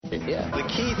Yeah. The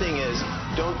key thing is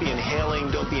don't be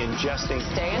inhaling, don't be ingesting.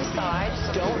 Stay inside,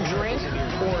 don't drink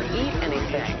or eat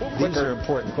anything. These are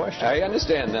important questions. I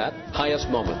understand that. Highest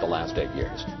moment the last 8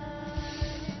 years.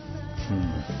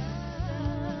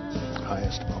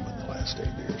 Highest moment in the last 8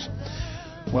 years.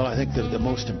 Well, I think the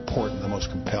most important, the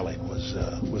most compelling was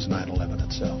 9/11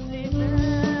 itself.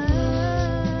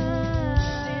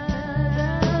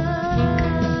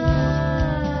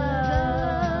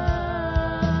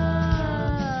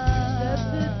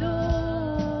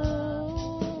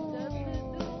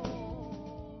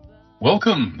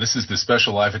 Welcome. This is the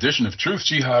special live edition of Truth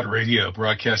Jihad Radio,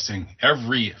 broadcasting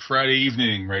every Friday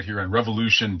evening right here on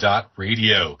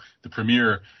Revolution.radio, the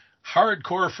premier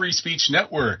hardcore free speech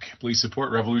network. Please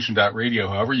support Revolution.radio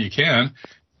however you can,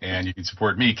 and you can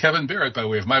support me, Kevin Barrett, by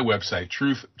way of my website,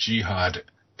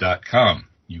 truthjihad.com.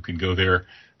 You can go there,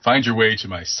 find your way to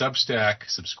my Substack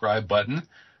subscribe button,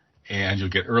 and you'll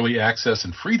get early access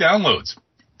and free downloads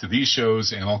to these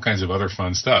shows and all kinds of other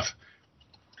fun stuff.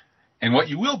 And what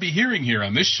you will be hearing here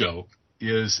on this show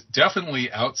is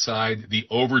definitely outside the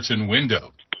Overton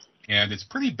window. And it's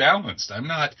pretty balanced. I'm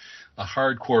not a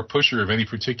hardcore pusher of any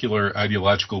particular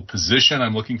ideological position.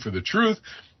 I'm looking for the truth.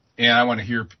 And I want to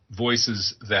hear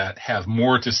voices that have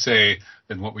more to say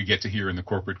than what we get to hear in the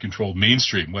corporate-controlled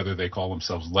mainstream, whether they call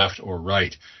themselves left or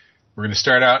right. We're going to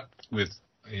start out with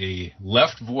a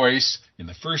left voice in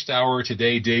the first hour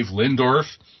today, Dave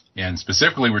Lindorff. And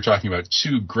specifically, we're talking about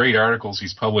 2 great articles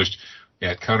he's published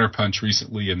at Counterpunch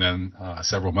recently and then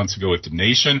several months ago at The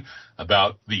Nation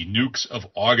about the nukes of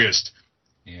August.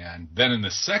 And then in the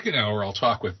second hour, I'll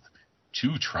talk with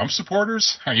 2 Trump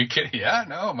supporters. Are you kidding? Yeah,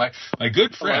 no, my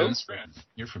good friends.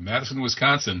 You're from Madison,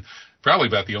 Wisconsin. Probably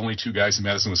about the only 2 guys in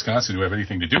Madison, Wisconsin who have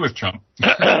anything to do with Trump.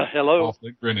 Hello. Rolf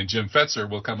Lindgren and Jim Fetzer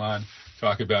will come on,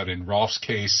 talk about in Rolf's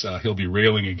case. He'll be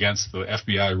railing against the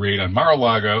FBI raid on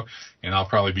Mar-a-Lago, and I'll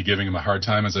probably be giving him a hard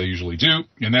time as I usually do.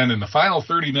 And then in the final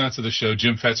 30 minutes of the show,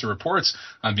 Jim Fetzer reports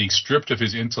on being stripped of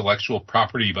his intellectual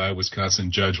property by a Wisconsin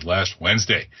judge last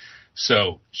Wednesday.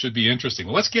 So, should be interesting.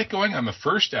 Well, let's get going on the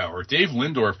first hour. Dave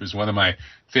Lindorff is one of my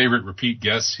favorite repeat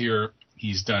guests here.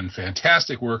 He's done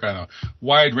fantastic work on a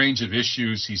wide range of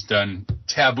issues. He's done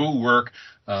taboo work,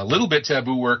 a little bit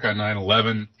taboo work on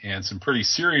 9/11, and some pretty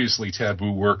seriously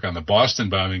taboo work on the Boston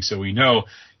bombing. So we know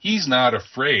he's not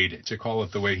afraid to call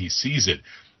it the way he sees it.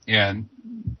 And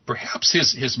perhaps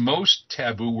his most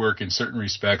taboo work in certain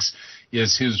respects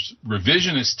is his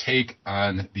revisionist take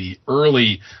on the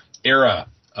early era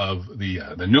of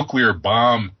the nuclear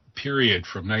bomb period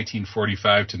from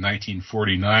 1945 to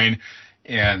 1949.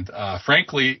 And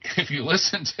frankly, if you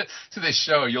listen to this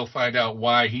show, you'll find out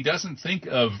why he doesn't think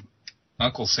of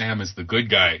Uncle Sam as the good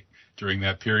guy during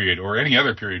that period, or any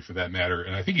other period for that matter.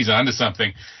 And I think he's onto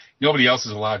something. Nobody else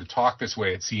is allowed to talk this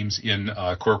way, it seems, in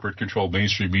corporate-controlled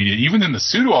mainstream media. Even in the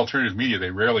pseudo-alternative media,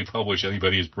 they rarely publish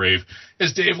anybody as brave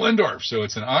as Dave Lindorff. So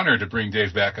it's an honor to bring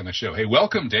Dave back on the show. Hey,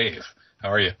 welcome, Dave. How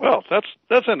are you? Well,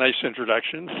 that's a nice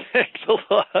introduction. Thanks a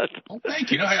lot. Well,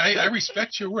 thank you. I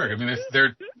respect your work. I mean,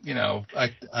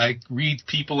 I read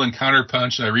people in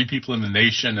Counterpunch and I read people in The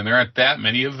Nation, and there aren't that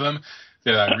many of them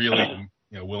that I really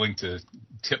am willing to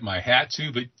tip my hat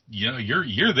to. But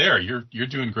you're there. You're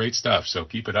doing great stuff. So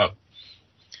keep it up.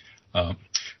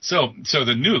 So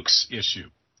the nukes issue.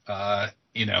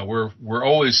 We're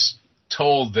always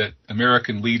told that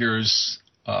American leaders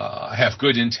have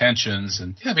good intentions,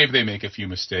 and maybe they make a few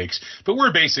mistakes, but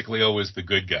we're basically always the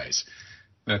good guys.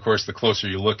 And of course, the closer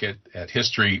you look at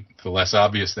history, the less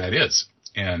obvious that is.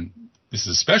 And this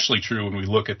is especially true when we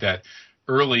look at that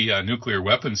early nuclear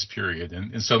weapons period.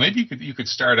 And so maybe you could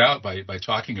start out by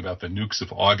talking about the nukes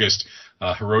of August,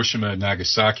 Hiroshima and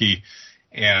Nagasaki,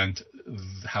 and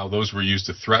how those were used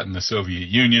to threaten the Soviet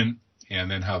Union,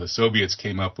 and then how the Soviets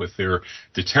came up with their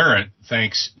deterrent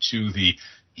thanks to the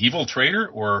evil traitor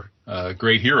or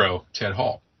great hero, Ted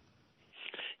Hall.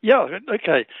 Yeah,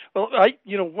 okay. Well,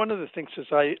 one of the things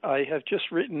is I have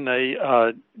just written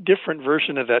a different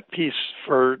version of that piece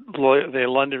for the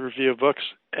London Review of Books,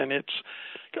 and it's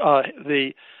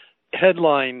the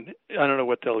headline, I don't know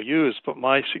what they'll use, but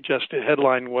my suggested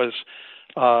headline was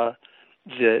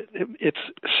it's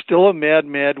still a mad,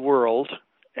 mad world,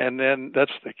 and then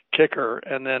that's the kicker,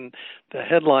 and then the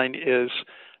headline is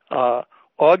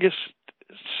August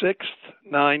 6th,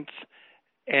 9th,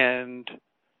 and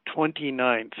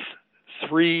 29th,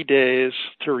 3 days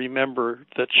to remember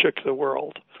that shook the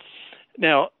world.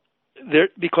 Now,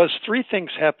 because 3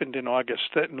 things happened in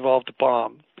August that involved a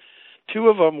bomb. 2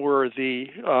 of them were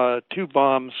the 2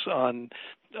 bombs on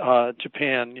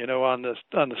Japan, on the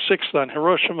 6th on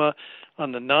Hiroshima,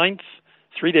 on the 9th,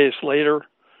 3 days later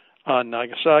on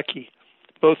Nagasaki.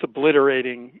 both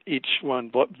obliterating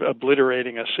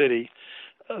obliterating a city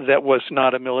that was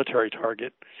not a military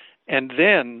target. And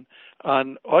then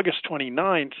on August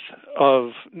 29th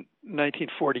of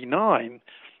 1949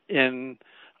 in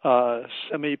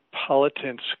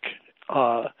Semipalatinsk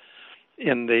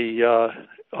in the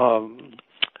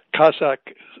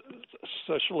Kazakh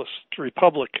Socialist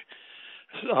Republic,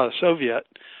 Soviet,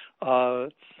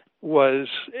 was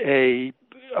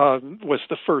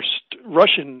the first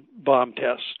Russian bomb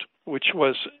test, which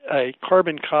was a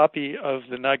carbon copy of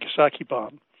the Nagasaki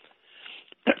bomb.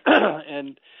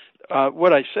 And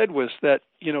what I said was that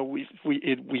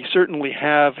we certainly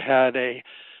have had an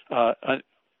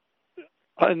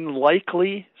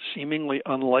seemingly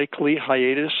unlikely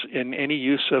hiatus in any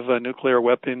use of a nuclear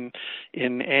weapon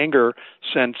in anger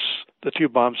since the two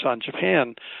bombs on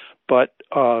Japan. But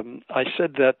I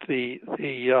said that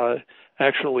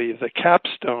actually the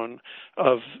capstone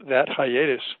of that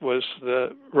hiatus was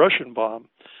the Russian bomb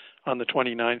on the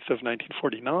 29th of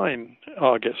 1949,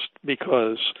 August,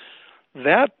 because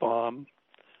that bomb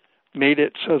made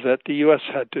it so that the U.S.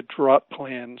 had to drop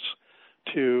plans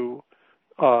to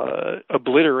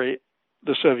obliterate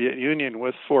the Soviet Union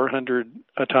with 400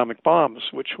 atomic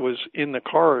bombs, which was in the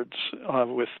cards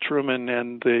with Truman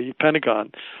and the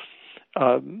Pentagon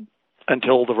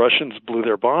until the Russians blew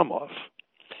their bomb off.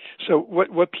 So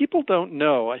what people don't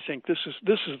know, I think this is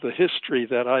the history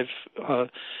that I've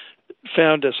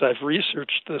found as I've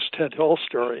researched this Ted Hall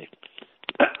story,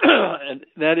 and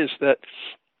that is that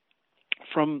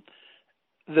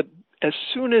as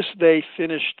soon as they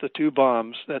finished the two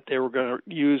bombs that they were going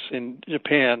to use in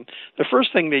Japan, the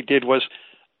first thing they did was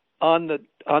on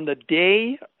the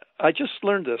day, I just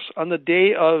learned this, on the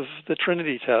day of the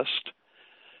Trinity test,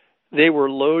 they were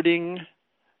loading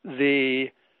the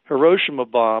Hiroshima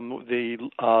bomb, the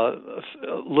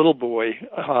little boy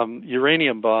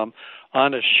uranium bomb,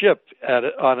 on a ship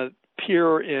on a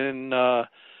pier in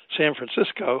San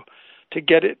Francisco to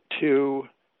get it to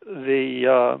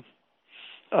the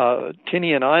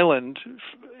Tinian Island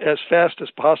as fast as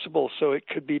possible so it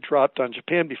could be dropped on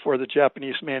Japan before the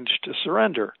Japanese managed to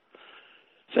surrender.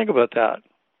 Think about that.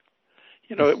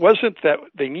 It wasn't that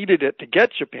they needed it to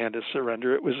get Japan to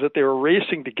surrender. It was that they were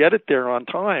racing to get it there on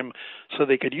time so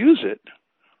they could use it.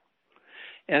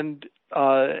 And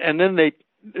then they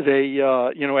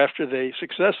after they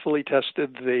successfully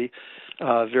tested the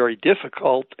very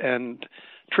difficult and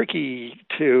tricky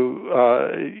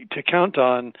to count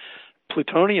on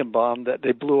plutonium bomb that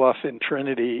they blew off in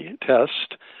Trinity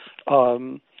test,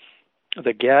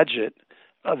 the Gadget.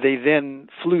 They then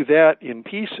flew that in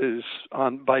pieces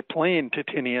by plane to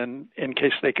Tinian in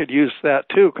case they could use that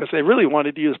too, because they really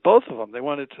wanted to use both of them. They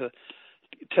wanted to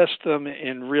test them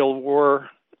in real war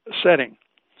setting.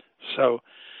 So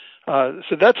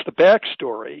that's the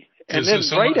backstory. And then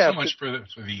so much for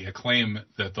the acclaim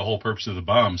that the whole purpose of the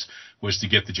bombs was to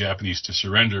get the Japanese to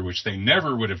surrender, which they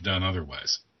never would have done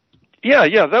otherwise.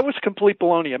 Yeah, that was complete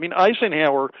baloney. I mean,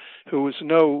 Eisenhower, who was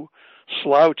no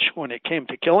slouch when it came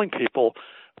to killing people,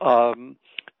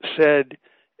 said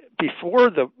before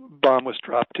the bomb was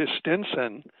dropped to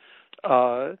Stinson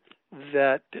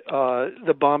that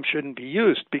the bomb shouldn't be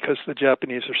used because the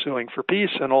Japanese are suing for peace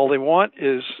and all they want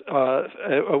is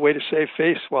a way to save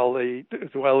face while they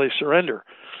surrender.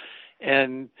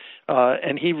 And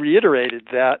he reiterated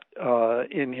that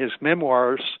in his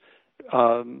memoirs,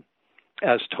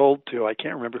 as told to, I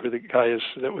can't remember who the guy is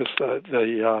that was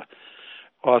the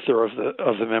author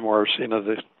of the memoirs,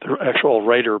 the actual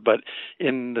writer, but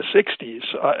in the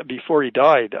 60s, before he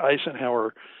died,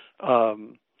 Eisenhower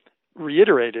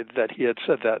reiterated that he had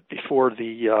said that before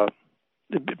the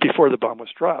bomb was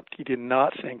dropped. He did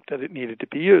not think that it needed to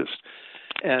be used,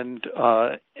 and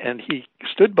he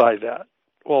stood by that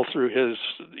all through his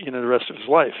the rest of his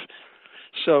life.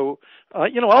 So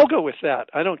I'll go with that.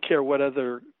 I don't care what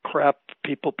other crap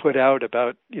people put out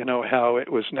about how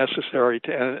it was necessary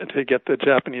to get the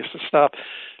Japanese to stop.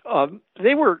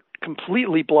 They were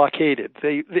completely blockaded.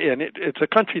 It's a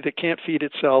country that can't feed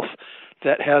itself,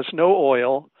 that has no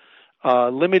oil,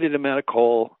 limited amount of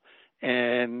coal,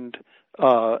 and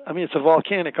it's a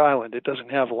volcanic island. It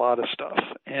doesn't have a lot of stuff,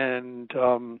 and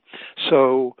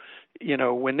so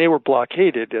when they were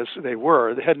blockaded, as they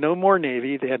were, they had no more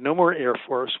Navy, they had no more Air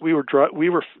Force. We were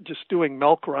just doing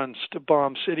milk runs to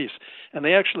bomb cities, and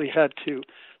they actually had to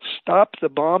stop the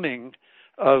bombing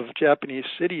of Japanese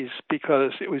cities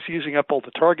because it was using up all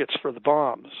the targets for the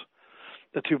bombs,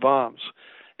 the two bombs,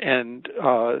 and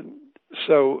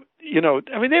so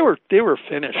they were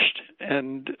finished,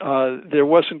 and there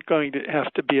wasn't going to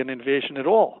have to be an invasion at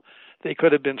all. They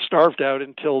could have been starved out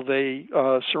until they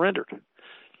surrendered.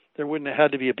 There wouldn't have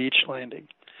had to be a beach landing.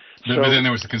 But then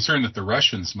there was the concern that the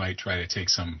Russians might try to take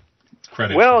some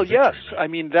credit. Well, for the victory, yes. right? I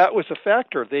mean, that was a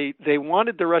factor. They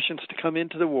wanted the Russians to come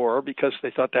into the war because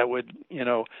they thought that would,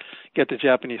 get the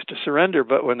Japanese to surrender.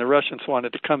 But when the Russians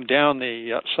wanted to come down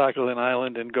the Sakhalin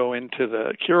Island and go into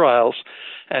the Kurils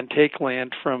and take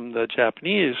land from the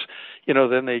Japanese,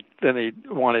 then they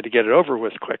wanted to get it over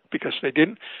with quick because they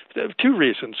didn't. There were two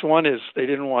reasons. One is they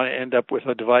didn't want to end up with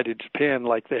a divided Japan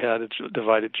like they had a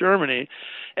divided Germany,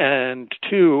 and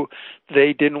two,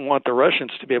 they didn't want the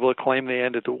Russians to be able to claim they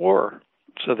ended the war.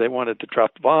 So they wanted to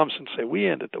drop the bombs and say, we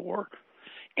ended the war.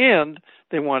 And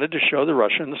they wanted to show the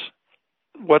Russians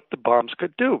what the bombs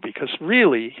could do, because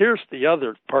really, here's the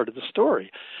other part of the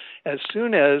story. As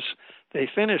soon as they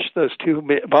finished those two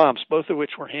bombs, both of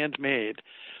which were handmade,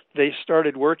 they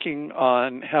started working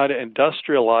on how to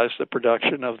industrialize the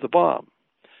production of the bomb.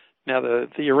 Now, the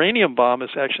uranium bomb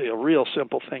is actually a real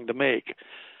simple thing to make.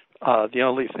 The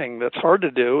only thing that's hard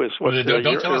to do is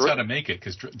don't tell us how to make it,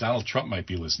 because Donald Trump might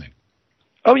be listening.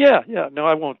 Oh yeah. No,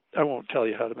 I won't tell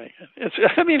you how to make it.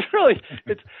 Really,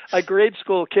 a grade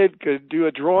school kid could do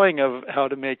a drawing of how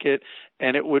to make it,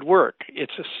 and it would work.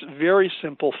 It's a very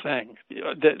simple thing.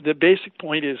 The basic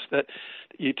point is that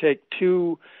you take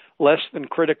two less than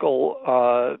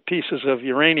critical pieces of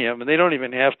uranium, and they don't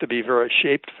even have to be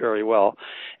shaped very well,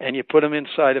 and you put them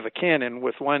inside of a cannon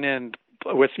with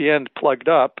the end plugged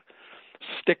up.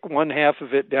 Stick one half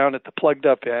of it down at the plugged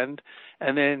up end,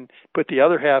 and then put the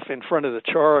other half in front of the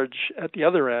charge at the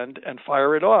other end and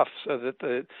fire it off so that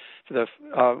the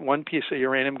one piece of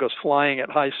uranium goes flying at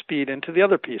high speed into the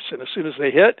other piece. And as soon as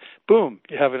they hit, boom,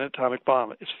 you have an atomic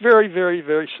bomb. It's very, very,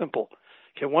 very simple.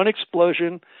 Okay, one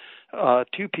explosion,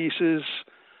 two pieces.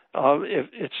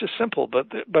 It's just simple.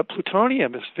 But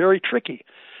plutonium is very tricky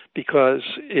because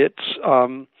it's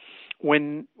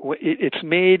when it's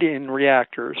made in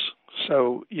reactors.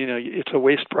 So, it's a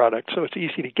waste product, so it's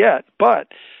easy to get. But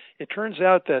it turns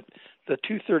out that the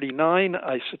 239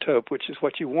 isotope, which is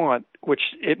what you want, which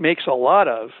it makes a lot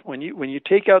of, when you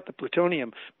take out the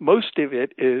plutonium, most of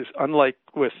it is, unlike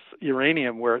with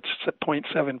uranium where it's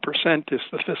 0.7% is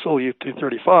the fissile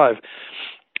U-235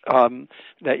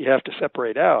 that you have to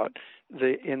separate out.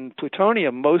 In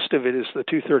plutonium, most of it is the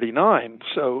 239.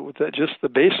 So just the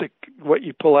basic, what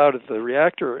you pull out of the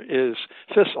reactor is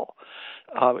fissile.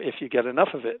 If you get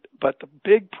enough of it. But the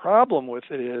big problem with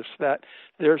it is that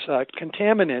there's a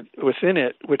contaminant within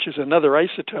it, which is another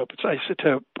isotope. It's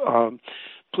isotope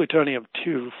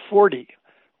plutonium-240,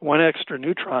 one extra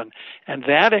neutron. And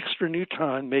that extra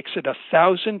neutron makes it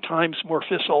 1,000 times more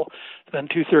fissile than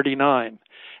 239.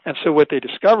 And so what they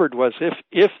discovered was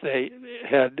if they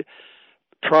had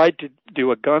tried to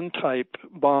do a gun-type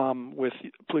bomb with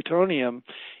plutonium,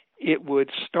 it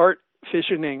would start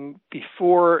fissioning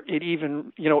before it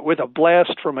even, with a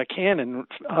blast from a cannon,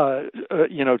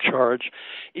 charge,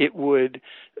 it would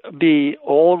be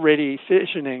already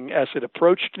fissioning as it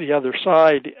approached the other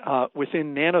side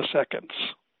within nanoseconds,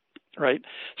 right?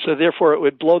 So therefore it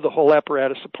would blow the whole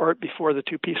apparatus apart before the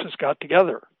two pieces got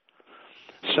together.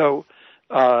 So,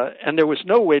 and there was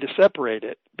no way to separate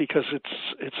it because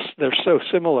they're so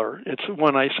similar. It's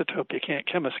one isotope. You can't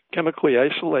chemically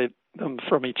isolate them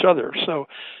from each other. So,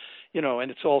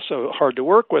 and it's also hard to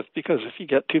work with because if you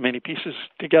get too many pieces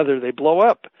together, they blow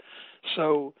up.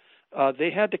 So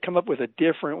they had to come up with a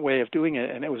different way of doing it,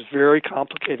 and it was very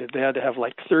complicated. They had to have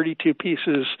like 32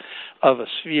 pieces of a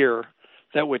sphere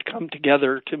that would come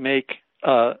together to make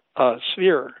a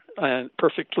sphere and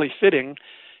perfectly fitting,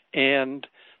 and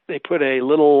they put a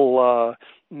little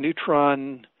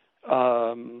neutron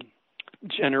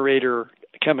generator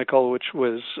chemical, which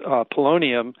was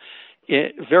polonium,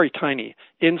 very tiny,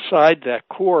 inside that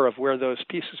core of where those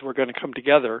pieces were going to come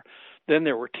together. Then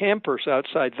there were tampers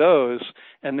outside those,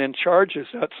 and then charges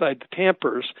outside the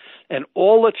tampers, and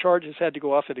all the charges had to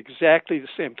go off at exactly the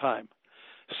same time.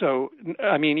 So,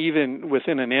 even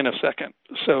within a nanosecond.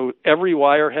 So every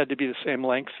wire had to be the same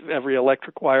length, every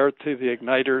electric wire to the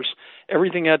igniters,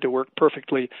 everything had to work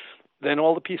perfectly. Then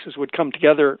all the pieces would come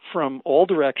together from all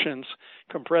directions,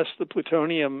 compress the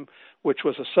plutonium, which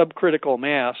was a subcritical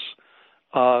mass,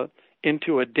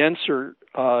 into a denser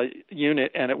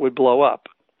unit, and it would blow up.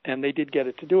 And they did get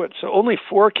it to do it. So only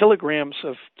 4 kilograms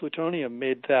of plutonium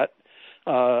made that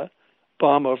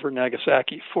bomb over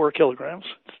Nagasaki. 4 kilograms.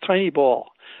 It's a tiny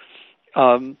ball.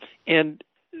 And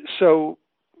so,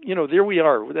 there we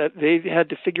are. That they had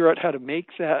to figure out how to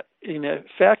make that in a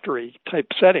factory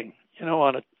type setting,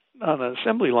 on an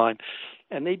assembly line.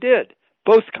 And they did,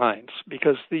 both kinds,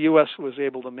 because the U.S. was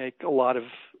able to make a lot of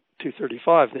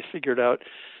 235. They figured out,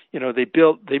 they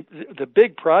built the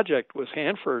big project was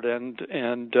Hanford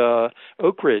and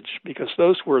Oak Ridge, because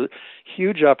those were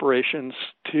huge operations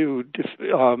to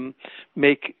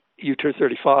make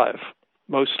U-235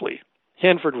 mostly.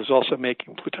 Hanford was also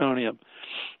making plutonium.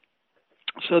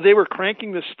 So they were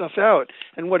cranking this stuff out,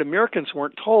 and what Americans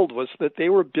weren't told was that they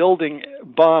were building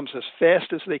bombs as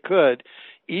fast as they could,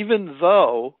 even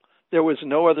though there was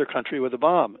no other country with a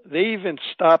bomb. They even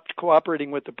stopped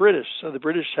cooperating with the British, so the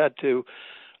British had to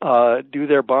do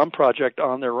their bomb project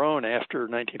on their own after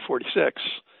 1946.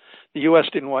 The U.S.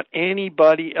 didn't want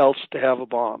anybody else to have a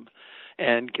bomb,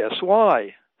 and guess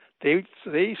why?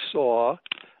 They saw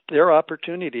their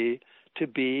opportunity to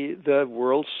be the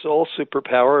world's sole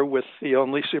superpower with the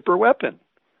only super weapon.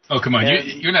 Oh, come on!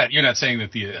 You're not saying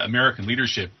that the American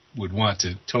leadership would want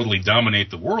to totally dominate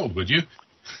the world, would you?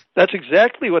 That's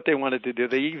exactly what they wanted to do.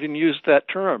 They even used that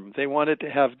term. They wanted to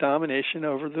have domination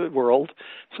over the world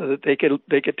so that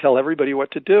they could tell everybody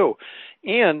what to do,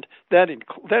 and that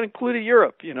included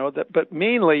Europe, but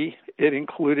mainly it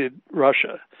included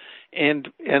Russia. And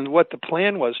what the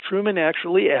plan was, Truman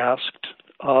actually asked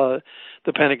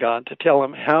the Pentagon to tell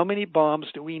him, how many bombs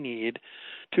do we need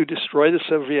to destroy the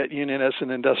Soviet Union as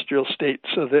an industrial state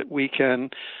so that we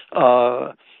can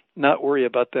not worry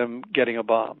about them getting a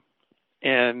bomb.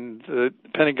 And the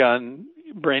Pentagon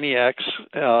brainiacs,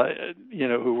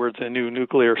 who were the new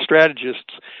nuclear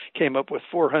strategists, came up with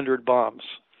 400 bombs.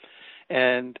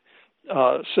 And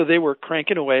so they were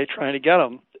cranking away trying to get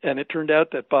them. And it turned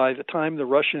out that by the time the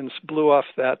Russians blew off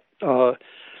that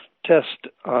test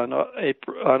on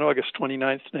August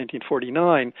 29th,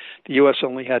 1949, the U.S.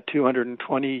 only had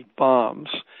 220 bombs,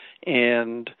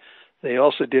 and they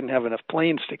also didn't have enough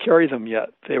planes to carry them yet.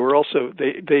 They restarted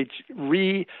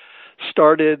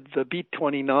the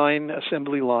B-29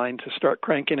 assembly line to start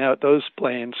cranking out those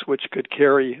planes, which could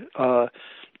carry,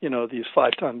 these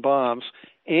 5-ton bombs,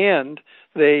 and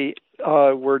they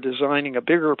were designing a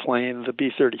bigger plane, the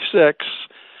B-36,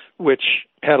 which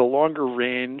had a longer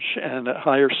range and a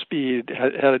higher speed,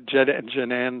 had a jet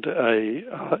engine and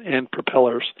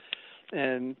propellers,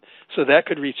 and so that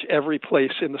could reach every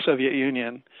place in the Soviet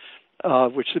Union,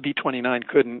 which the B-29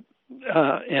 couldn't,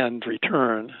 and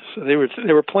return. So they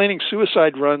were planning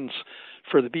suicide runs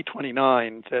for the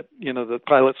B-29 that the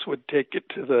pilots would take it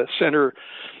to the center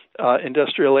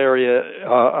industrial area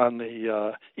on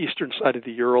the eastern side of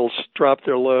the Urals, drop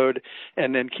their load,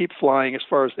 and then keep flying as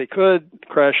far as they could,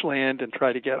 crash land, and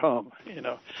try to get home.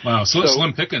 Wow, so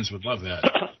Slim Pickens would love that.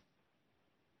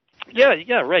 Yeah,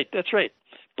 right. That's right.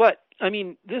 But I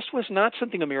mean, this was not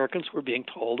something Americans were being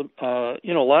told. A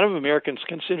lot of Americans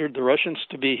considered the Russians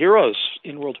to be heroes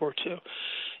in World War II.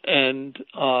 And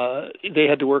they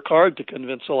had to work hard to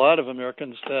convince a lot of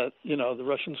Americans that, the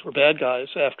Russians were bad guys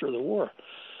after the war.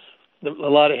 A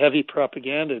lot of heavy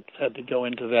propaganda had to go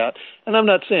into that. And I'm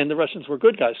not saying the Russians were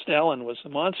good guys. Stalin was a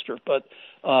monster, but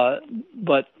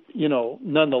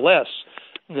nonetheless,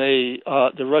 the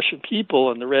Russian people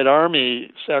and the Red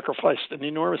Army sacrificed an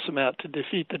enormous amount to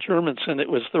defeat the Germans, and it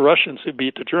was the Russians who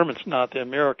beat the Germans, not the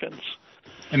Americans.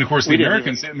 And of course, the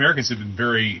Americans have been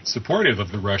very supportive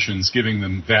of the Russians, giving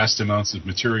them vast amounts of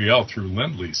materiel through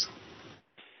Lend-Lease.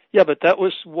 Yeah, but that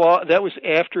was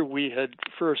after we had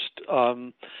first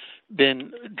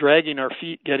been dragging our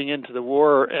feet getting into the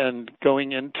war and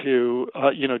going into,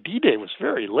 D-Day was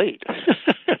very late,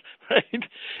 right?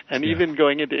 And even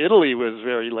going into Italy was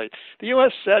very late. The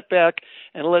U.S. sat back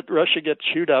and let Russia get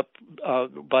chewed up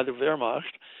by the Wehrmacht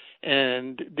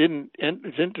and didn't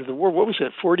enter the war. What was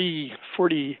it,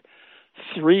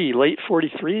 43, late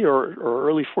 43 or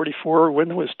early 44?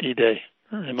 When was D-Day?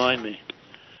 Remind me.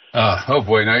 Oh,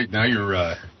 boy, now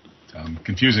you're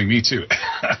confusing me, too.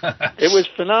 It was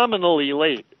phenomenally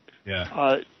late.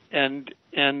 Yeah. And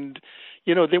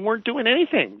they weren't doing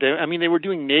anything. They were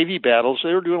doing Navy battles.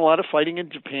 They were doing a lot of fighting in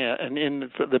Japan and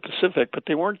in the Pacific, but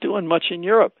they weren't doing much in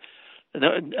Europe.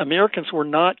 Americans were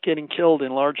not getting killed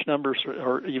in large numbers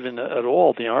or even at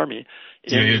all, the Army.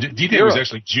 D-Day was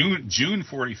actually June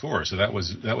 44, so that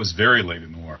was very late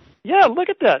in the war. Yeah, look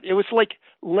at that. It was like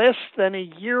less than a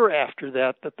year after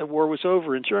that the war was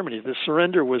over in Germany. The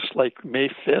surrender was like May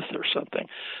 5th or something.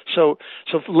 So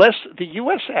the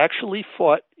U.S. actually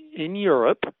fought in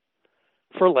Europe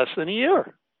for less than a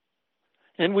year.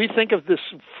 And we think of this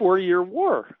 4-year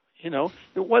war. It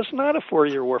was not a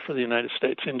 4-year war for the United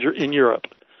States in Europe.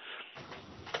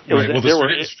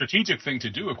 The strategic thing to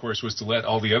do, of course, was to let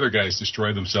all the other guys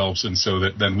destroy themselves, and so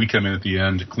that then we come in at the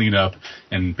end to clean up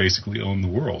and basically own the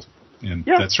world. And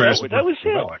that was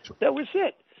it. Well, actually. That was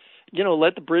it.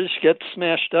 Let the British get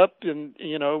smashed up, and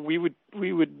we would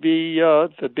be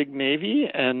the big navy,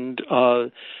 and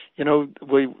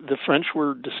the French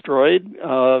were destroyed,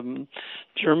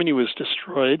 Germany was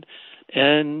destroyed,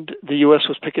 and the U.S.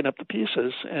 was picking up the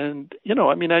pieces. And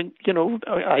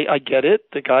I get it.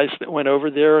 The guys that went over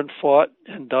there and fought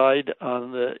and died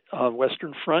on the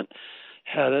Western Front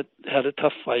had a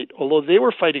tough fight. Although they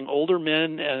were fighting older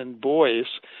men and boys,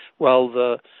 while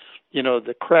the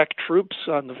crack troops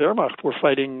on the Wehrmacht were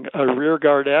fighting a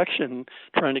rearguard action,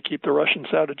 trying to keep the Russians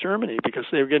out of Germany because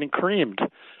they were getting creamed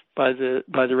by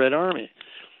the Red Army.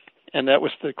 And that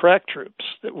was the crack troops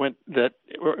that were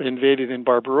invaded in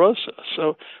Barbarossa.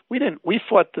 So we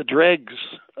fought the dregs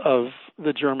of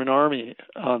the German army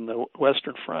on the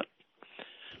Western Front.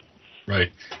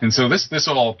 Right. And so this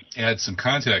all adds some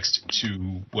context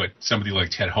to what somebody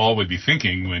like Ted Hall would be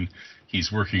thinking when he's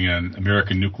working on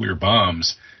American nuclear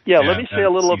bombs. Yeah, let me say a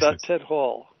little about Ted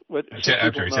Hall.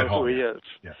 Ted Hall. Who he is.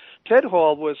 Yeah. Ted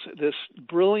Hall was this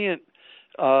brilliant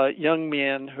young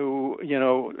man who,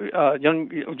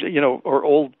 or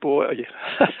old boy,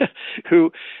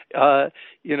 who,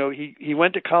 he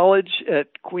went to college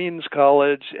at Queens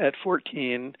College at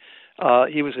 14.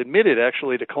 He was admitted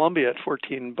actually to Columbia at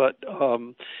 14, but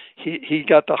he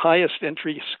got the highest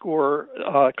entry score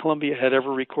Columbia had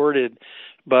ever recorded.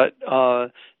 But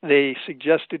they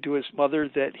suggested to his mother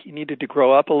that he needed to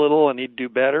grow up a little and he'd do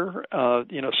better,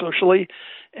 socially.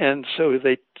 And so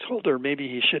they told her maybe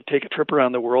he should take a trip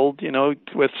around the world,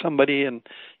 with somebody and,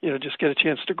 just get a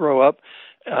chance to grow up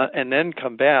and then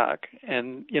come back.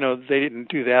 And, they didn't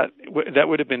do that. That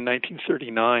would have been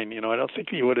 1939. I don't think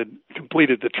he would have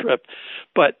completed the trip.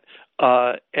 But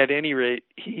at any rate,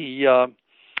 he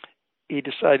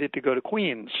decided to go to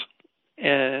Queens.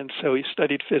 And so he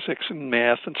studied physics and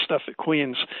math and stuff at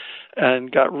Queens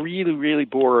and got really, really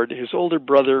bored. His older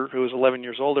brother, who was 11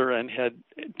 years older and had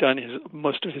done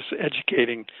most of his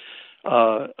educating,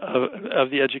 of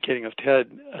the educating of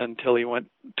Ted until he went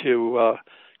to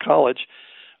college,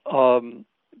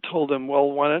 told him,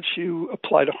 well, why don't you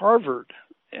apply to Harvard?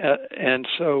 And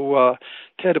so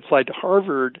Ted applied to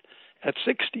Harvard at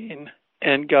 16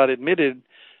 and got admitted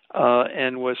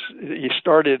and he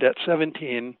started at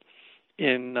 17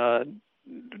 in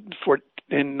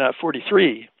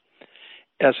 43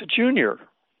 as a junior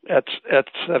at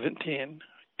 17,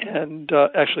 and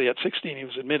actually at 16 he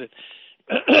was admitted.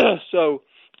 So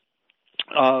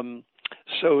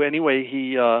anyway,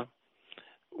 he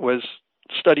was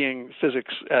studying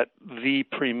physics at the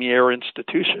premier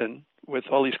institution with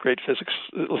all these great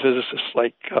physicists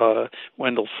like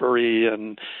Wendell Furry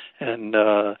and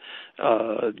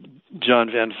John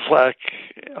Van Vleck,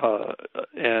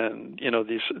 and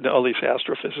all these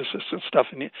astrophysicists and stuff.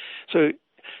 And so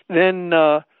then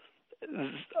the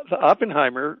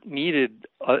Oppenheimer needed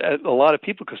a lot of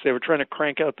people because they were trying to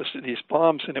crank out these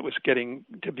bombs, and it was getting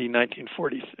to be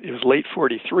 1940. It was late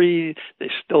 43.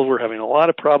 They still were having a lot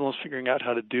of problems figuring out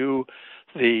how to do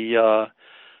the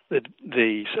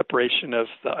separation of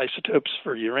the isotopes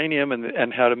for uranium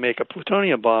and how to make a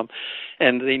plutonium bomb,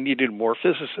 and they needed more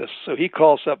physicists. So he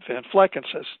calls up Van Vleck and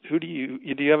says, do you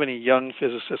have any young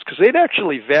physicists? Because they'd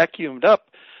actually vacuumed up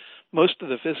most of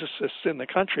the physicists in the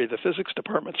country. The physics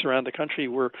departments around the country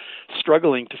were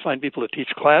struggling to find people to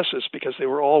teach classes because they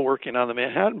were all working on the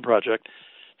Manhattan Project,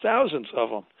 thousands of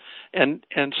them. And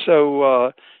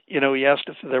so he asked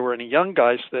if there were any young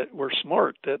guys that were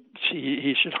smart that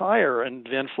he should hire. And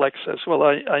Van Vleck says, well,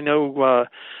 I know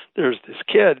there's this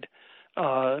kid,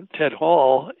 Ted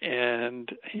Hall,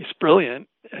 and he's brilliant.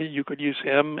 You could use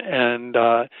him. And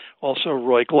also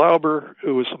Roy Glauber,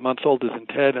 who was a month older than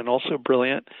Ted and also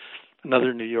brilliant,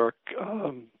 another New York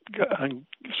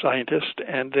scientist.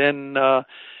 And then there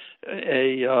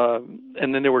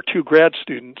were two grad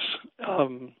students,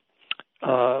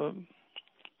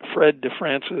 Fred de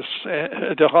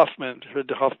Hoffman,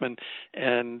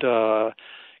 and I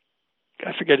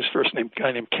forget his first name, a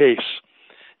guy named Case.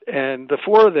 And the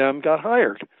four of them got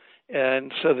hired.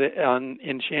 And so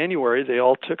in January, they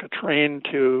all took a train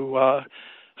to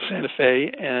Santa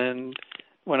Fe and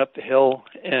went up the hill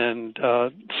and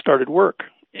started work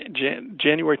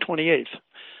January 28th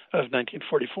of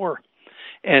 1944.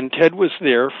 And Ted was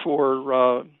there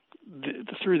for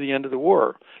through the end of the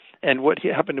war. And what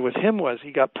happened with him was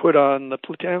he got put on the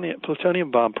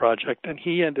plutonium bomb project, and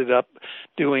he ended up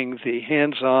doing the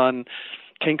hands-on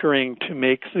tinkering to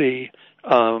make the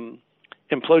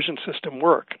implosion system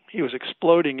work. He was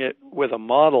exploding it with a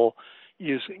model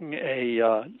using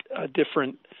a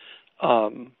different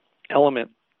element,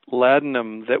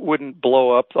 ladanum, that wouldn't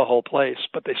blow up the whole place,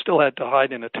 but they still had to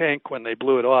hide in a tank when they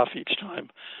blew it off each time.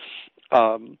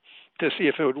 To see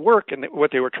if it would work, and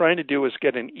what they were trying to do was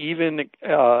get an even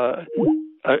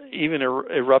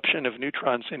eruption of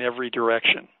neutrons in every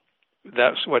direction.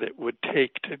 that's what it would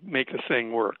take to make the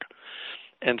thing work.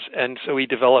 And so he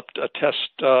developed a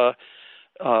test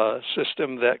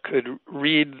system that could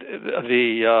read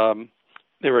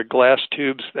there were glass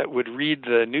tubes that would read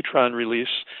the neutron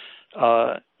release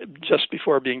just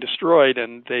before being destroyed,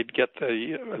 and they'd get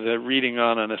the reading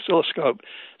on an oscilloscope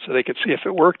so they could see if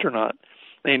it worked or not.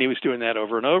 And he was doing that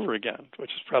over and over again,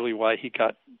 which is probably why he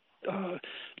got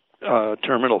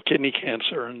terminal kidney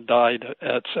cancer and died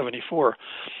at 74.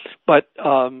 But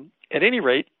at any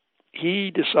rate,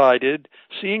 he decided,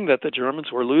 seeing that the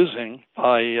Germans were losing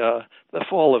by the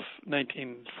fall of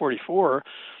 1944,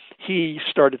 he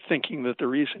started thinking that the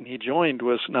reason he joined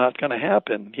was not going to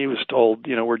happen. He was told,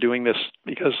 we're doing this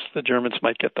because the Germans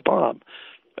might get the bomb,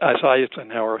 as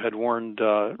Eisenhower had warned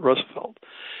Roosevelt.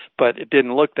 But it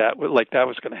didn't look like that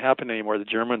was going to happen anymore. The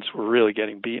Germans were really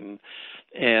getting beaten,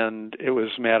 and it was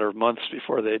a matter of months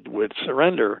before they would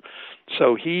surrender.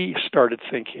 So he started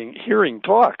hearing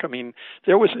talk. I mean,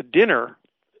 there was a dinner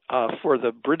for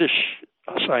the British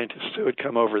scientists who had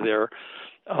come over there,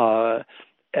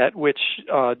 at which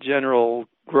General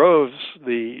Groves,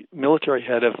 the military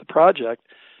head of the project,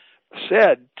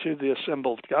 said to the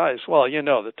assembled guys, well,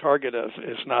 the target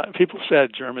is not, people said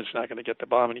Germany's not going to get the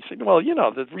bomb. And he said, well,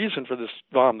 the reason for this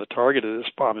bomb, the target of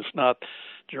this bomb is not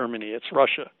Germany, it's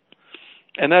Russia.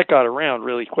 And that got around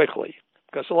really quickly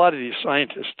because a lot of these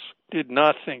scientists did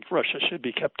not think Russia should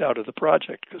be kept out of the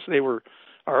project because they were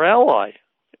our ally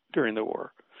during the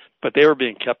war. But they were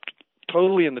being kept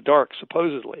totally in the dark,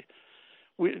 supposedly.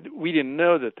 We didn't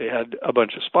know that they had a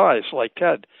bunch of spies like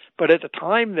Ted. But at the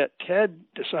time that Ted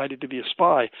decided to be a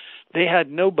spy, they had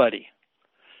nobody.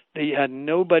 They had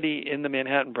nobody in the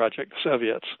Manhattan Project, the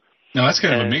Soviets. Now, that's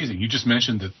kind of amazing. You just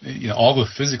mentioned that all the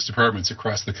physics departments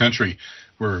across the country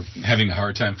were having a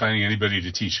hard time finding anybody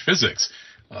to teach physics.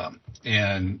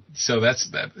 And so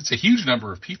it's a huge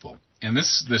number of people. And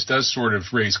this does sort of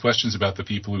raise questions about the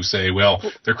people who say, well,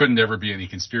 there couldn't ever be any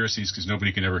conspiracies because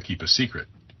nobody can ever keep a secret.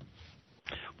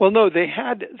 Well, no, they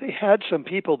had some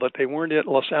people, but they weren't at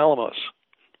Los Alamos,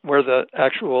 where the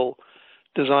actual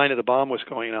design of the bomb was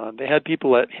going on. They had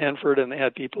people at Hanford and they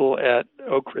had people at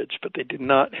Oak Ridge, but they did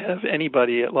not have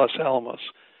anybody at Los Alamos.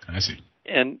 I see.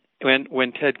 And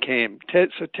when Ted came, Ted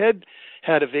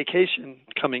had a vacation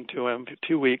coming to him for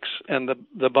 2 weeks, and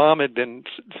the bomb had been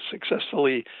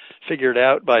successfully figured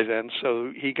out by then,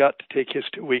 so he got to take his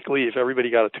 2-week leave. Everybody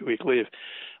got a 2-week leave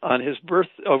on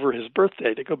over his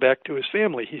birthday to go back to his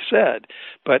family, he said.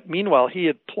 But meanwhile, he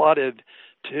had plotted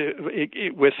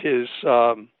with his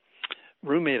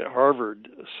roommate at Harvard,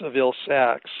 Seville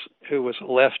Sachs, who was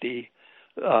a lefty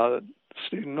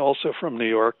student also from New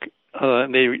York,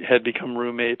 and they had become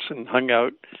roommates and hung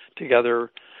out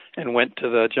together and went to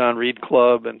the John Reed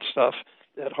Club and stuff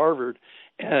at Harvard.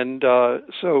 And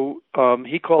so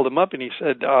he called him up and he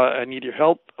said, I need your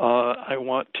help. I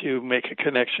want to make a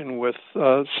connection with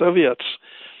Soviets.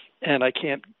 And I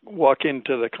can't walk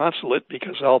into the consulate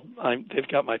because they've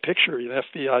got my picture. The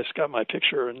FBI's got my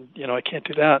picture, and I can't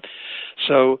do that.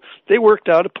 So they worked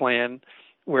out a plan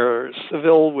where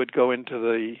Seville would go into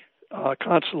the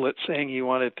consulate saying he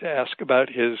wanted to ask about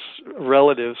his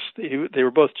relatives. They were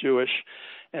both Jewish,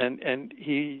 and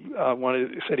he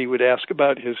said he would ask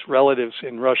about his relatives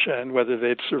in Russia and whether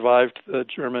they'd survived the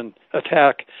German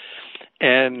attack.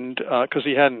 And because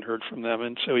he hadn't heard from them,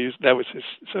 and so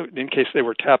so in case they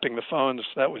were tapping the phones,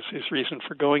 that was his reason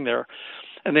for going there.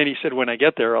 And then he said, when I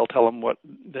get there, I'll tell them what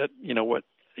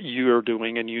you're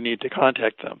doing, and you need to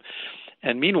contact them.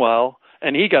 And meanwhile,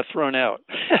 and he got thrown out.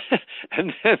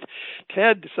 And then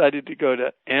Ted decided to go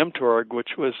to Amtorg,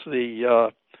 which was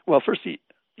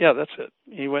that's it.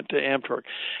 He went to Amtorg,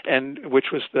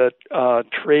 which was the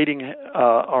trading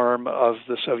arm of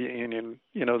the Soviet Union.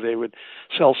 They would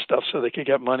sell stuff so they could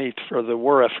get money for the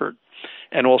war effort,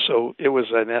 and also it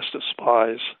was a nest of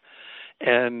spies,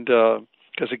 and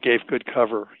because it gave good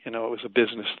cover. It was a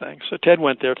business thing. So Ted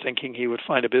went there thinking he would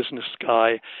find a business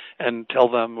guy and tell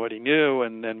them what he knew,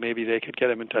 and then maybe they could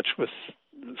get him in touch with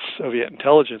Soviet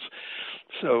intelligence.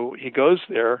 So he goes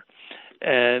there.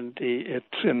 And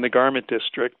it's in the garment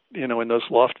district, in those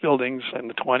loft buildings in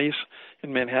the 20s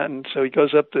in Manhattan. So he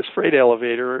goes up this freight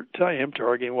elevator to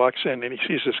Amtorg and walks in, and he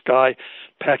sees this guy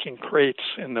packing crates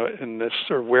in this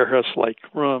sort of warehouse-like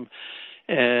room.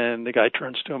 And the guy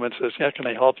turns to him and says, "Yeah, can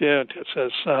I help you?" And Ted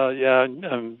says, "Yeah,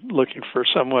 I'm looking for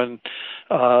someone,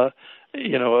 official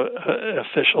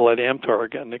at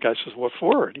Amtorg." And the guy says, "What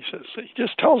for?" And he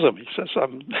just tells him. He says,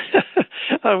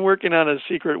 I'm working on a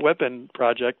secret weapon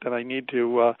project, and I need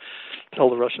to tell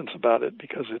the Russians about it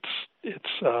because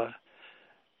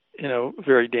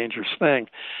very dangerous thing.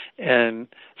 And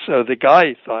so the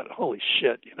guy thought, holy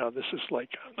shit, this is like,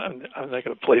 I'm not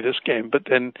going to play this game. But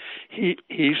then he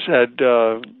said,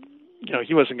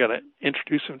 he wasn't going to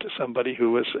introduce him to somebody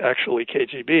who was actually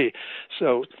KGB.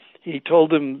 So he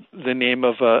told him the name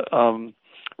of a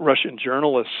Russian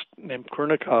journalist named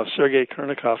Kurnikov, Sergei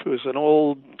Kurnikov, who was an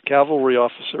old cavalry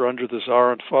officer under the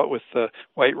Tsar and fought with the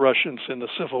White Russians in the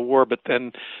Civil War, but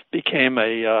then became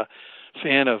a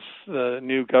fan of the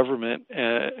new government.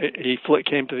 He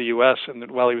came to the U.S.,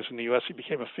 and while he was in the U.S., he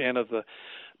became a fan of the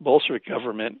Bolshevik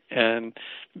government and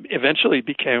eventually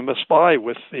became a spy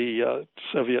with the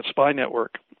Soviet spy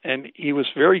network. And he was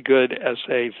very good as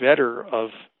a vetter of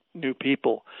new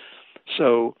people.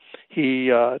 So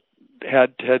he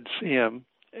had Ted see him,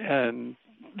 and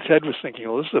Ted was thinking,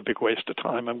 well, this is a big waste of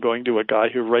time. I'm going to a guy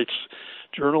who writes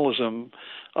journalism,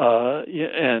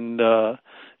 and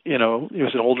he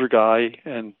was an older guy,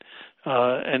 and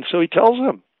so he tells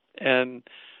him, and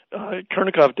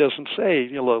Kurnikov doesn't say,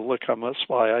 look, I'm a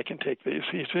spy, I can take these.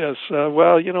 He says,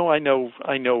 well, I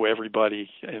know everybody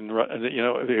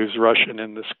who's Russian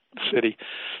in this city.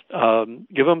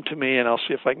 Give them to me, and I'll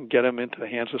see if I can get them into the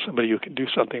hands of somebody who can do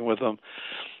something with them.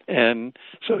 And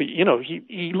so,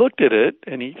 he looked at it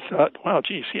and he thought, wow,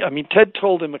 geez. Ted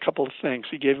told him a couple of things.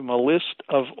 He gave him a list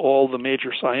of all the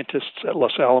major scientists at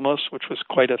Los Alamos, which was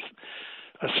quite a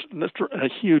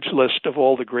huge list of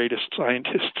all the greatest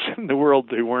scientists in the world.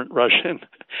 They weren't Russian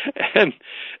and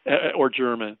or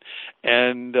German,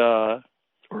 and or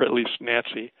at least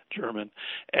Nazi German.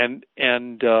 And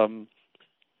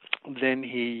then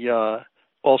he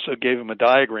also gave him a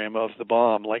diagram of the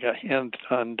bomb, like a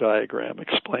hand-done diagram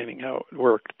explaining how it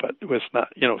worked, but it was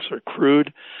not, sort of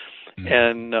crude.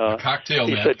 And a cocktail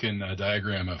napkin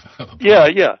diagram of a bomb.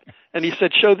 Yeah. And he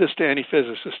said, show this to any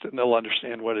physicist and they'll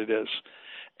understand what it is.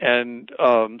 And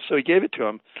so he gave it to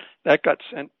him. That got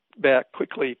sent back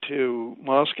quickly to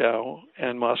Moscow,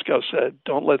 and Moscow said,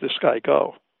 don't let this guy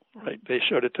go. Right? They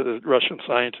showed it to the Russian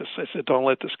scientists. They said, don't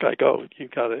let this guy go. You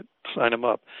got to sign him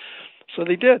up. So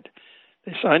they did.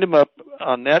 They signed him up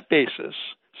on that basis,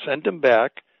 sent him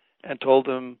back, and told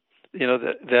him,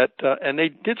 and they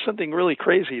did something really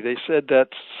crazy. They said that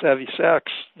Savvy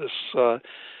Sachs, this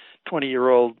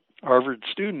 20-year-old Harvard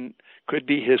student, could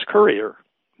be his courier.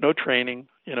 No training,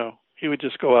 he would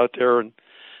just go out there, and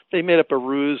they made up a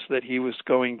ruse that he was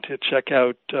going to check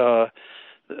out the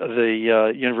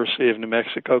University of New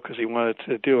Mexico because he wanted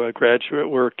to do a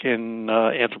graduate work in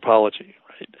anthropology,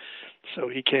 right? So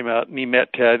he came out and he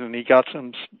met Ted, and he got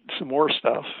some more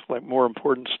stuff, like more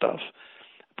important stuff,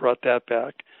 brought that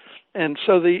back. And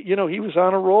so he was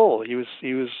on a roll. He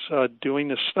was doing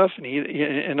this stuff,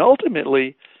 and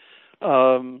ultimately,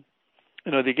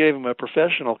 they gave him a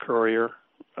professional courier,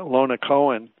 Lona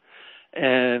Cohen,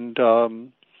 and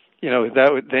then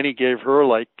he gave her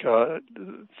like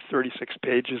 36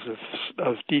 pages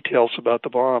of details about the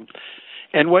bomb.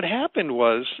 And what happened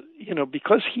was,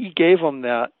 because he gave them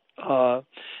that,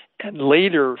 and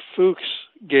later Fuchs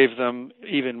gave them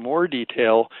even more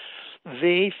detail,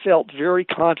 they felt very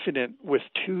confident with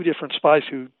two different spies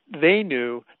who they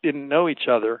knew didn't know each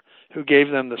other, who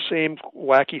gave them the same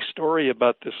wacky story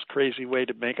about this crazy way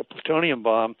to make a plutonium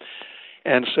bomb.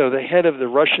 And so the head of the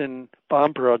Russian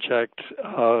bomb project,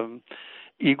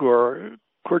 Igor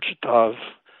Kurchatov,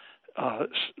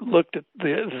 looked at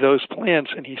those plans,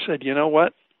 and he said, you know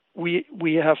what?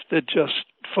 We have to just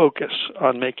focus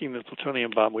on making the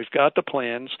plutonium bomb. We've got the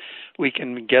plans. We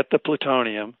can get the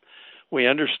plutonium. We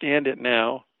understand it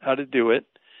now, how to do it.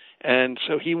 And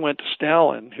so he went to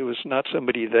Stalin, who was not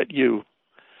somebody that you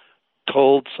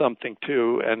told something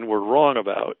to and were wrong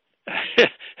about.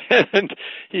 And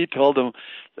he told him,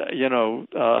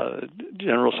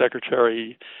 General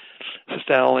Secretary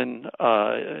Stalin,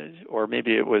 or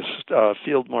maybe it was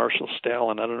Field Marshal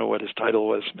Stalin, I don't know what his title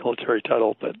was, military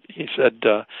title, but he said,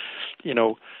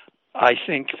 I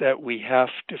think that we have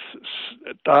to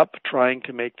stop trying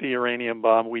to make the uranium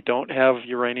bomb. We don't have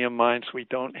uranium mines. We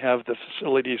don't have the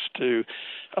facilities to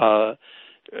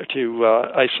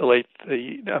isolate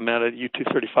the amount of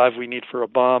U-235 we need for a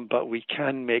bomb, but we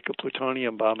can make a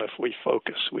plutonium bomb if we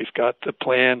focus. We've got the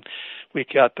plan. We've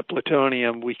got the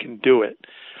plutonium. We can do it.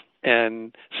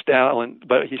 And Stalin,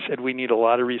 but he said we need a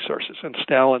lot of resources. And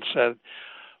Stalin said,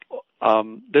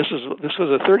 this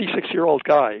was a 36-year-old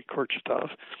guy,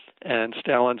 Kurchatov, and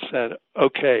Stalin said,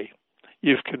 okay,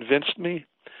 you've convinced me.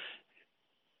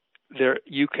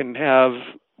 You can have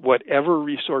whatever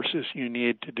resources you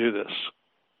need to do this.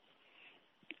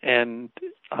 And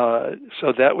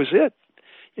so that was it.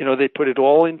 They put it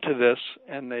all into this,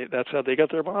 and that's how they got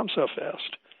their bomb so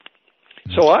fast.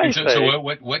 So I say. So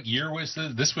what year was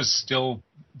this? This was still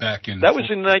back in. That was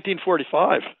in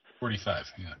 1945. 45,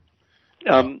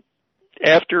 yeah.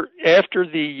 After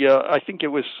the I think it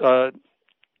was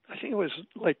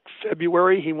like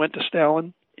February he went to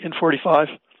Stalin in 45.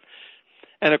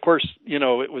 And of course,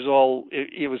 it was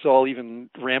all even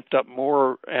ramped up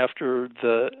more after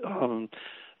the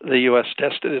U.S.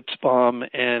 tested its bomb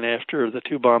and after the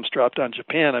 2 bombs dropped on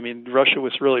Japan. I mean, Russia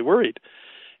was really worried,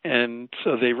 and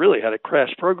so they really had a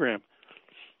crash program.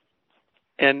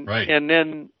 And right. And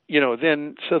then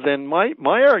then my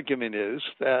argument is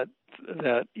that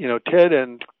Ted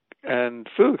and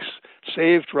Fuchs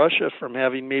saved Russia from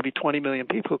having maybe 20 million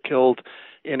people killed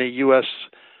in a U.S.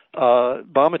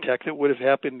 Bomb attack that would have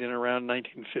happened in around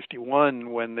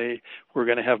 1951 when they were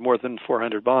going to have more than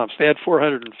 400 bombs. They had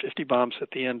 450 bombs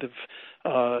at the end of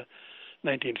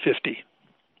 1950.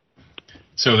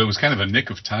 So it was kind of a nick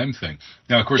of time thing.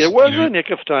 Now, of course, it was a nick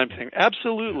of time thing,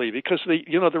 absolutely, because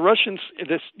the Russians.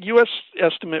 This U.S.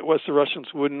 estimate was the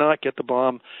Russians would not get the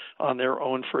bomb on their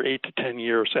own for 8 to 10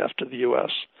 years after the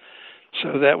U.S.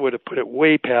 So that would have put it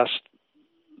way past,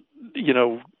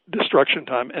 destruction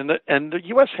time, and the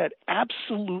U.S. had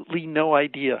absolutely no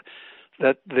idea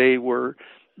that they were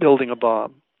building a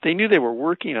bomb. They knew they were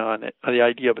working on it, the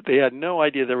idea, but they had no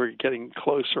idea they were getting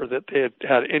close or that they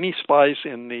had any spies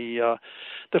in the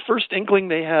first inkling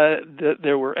they had that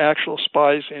there were actual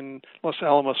spies in Los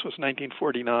Alamos was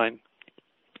 1949,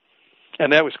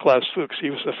 and that was Klaus Fuchs.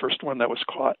 He was the first one that was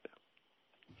caught.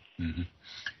 Mm-hmm.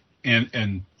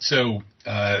 And so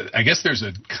I guess there's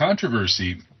a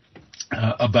controversy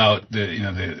about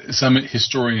some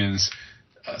historians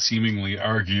seemingly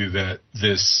argue that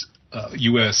this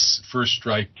U.S. first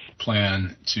strike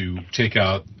plan to take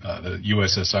out the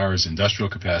USSR's industrial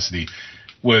capacity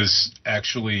was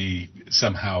actually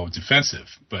somehow defensive,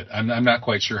 but I'm not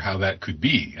quite sure how that could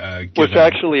be. Was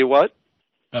actually what?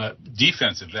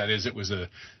 Defensive. That is, it was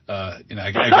I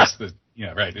guess the.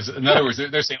 Yeah, right. In other words,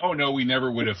 they're saying, "Oh no, we never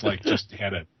would have just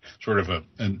had a sort of a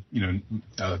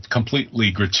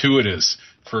completely gratuitous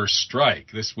first strike.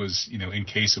 This was in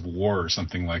case of war or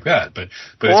something like that." But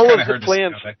it's kind of hard to see how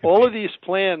that could all be. of these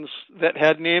plans that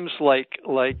had names like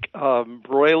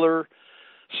broiler,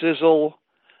 sizzle,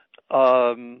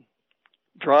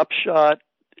 drop shot.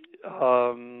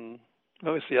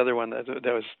 What was the other one that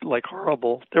was like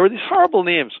horrible? There were these horrible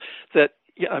names that.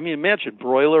 Yeah, I mean, imagine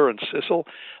broiler and sizzle.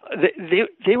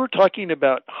 They were talking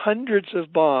about hundreds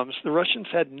of bombs. The Russians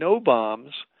had no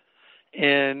bombs,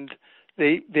 and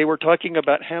they were talking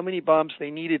about how many bombs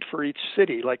they needed for each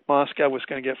city. Like Moscow was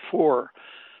going to get 4.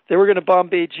 They were going to bomb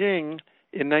Beijing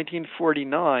in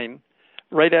 1949,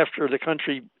 right after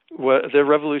the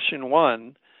revolution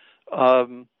won,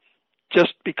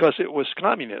 just because it was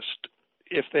communist.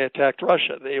 If they attacked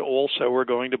Russia, they also were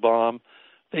going to bomb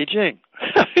Beijing.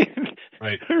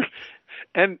 Right.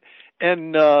 And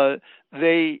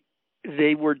they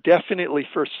were definitely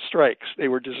first strikes. They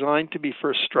were designed to be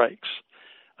first strikes.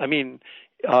 I mean,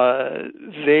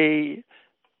 the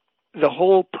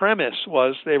whole premise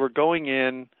was they were going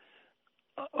in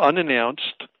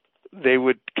unannounced. They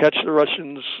would catch the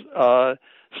Russians,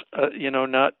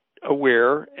 not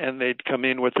aware, and they'd come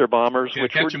in with their bombers, which were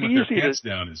catch them with their pants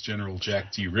down, as General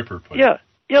Jack T. Ripper put it.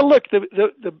 Yeah, look,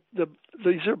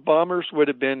 these bombers would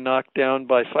have been knocked down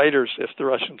by fighters if the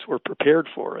Russians were prepared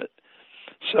for it.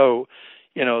 So,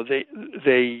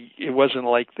 it wasn't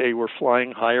like they were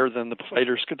flying higher than the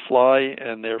fighters could fly,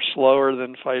 and they're slower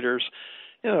than fighters,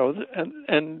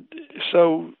 and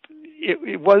so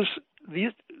it was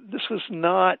this was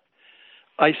not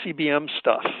ICBM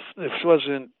stuff. This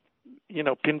wasn't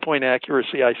pinpoint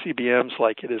accuracy ICBMs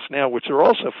like it is now, which are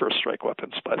also first strike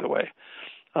weapons, by the way.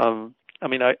 I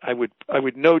mean, I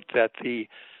would note that the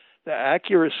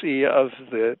accuracy of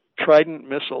the Trident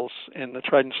missiles and the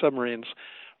Trident submarines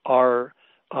are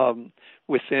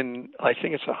within, I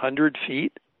think it's 100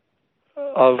 feet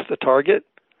of the target.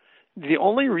 The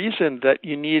only reason that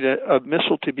you need a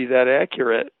missile to be that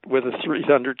accurate with a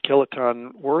 300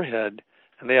 kiloton warhead,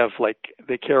 and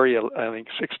they carry I think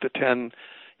 6 to 10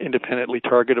 independently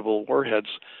targetable warheads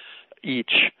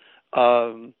each,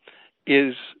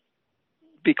 is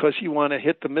because you want to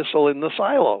hit the missile in the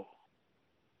silo.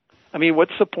 I mean,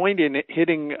 what's the point in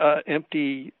hitting an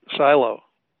empty silo?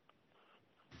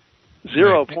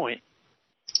 Zero point.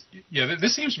 Yeah,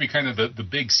 this seems to be kind of the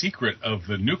big secret of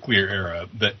the nuclear era,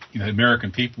 that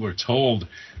American people are told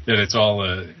that it's all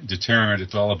a deterrent,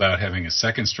 it's all about having a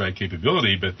second strike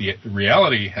capability, but the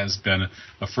reality has been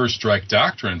a first strike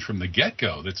doctrine from the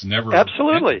get-go that's never...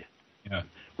 Absolutely. Yeah.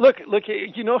 Look,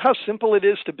 you know how simple it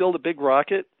is to build a big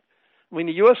rocket? I mean,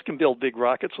 the U.S. can build big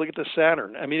rockets. Look at the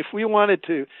Saturn. I mean, if we wanted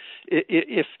to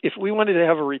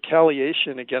have a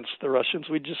retaliation against the Russians,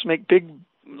 we'd just make big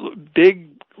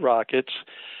rockets,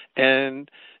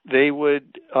 and they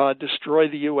would destroy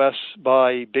the U.S.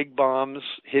 by big bombs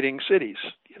hitting cities.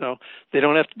 You know, they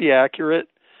don't have to be accurate.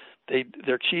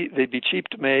 They're cheap. They'd be cheap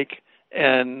to make,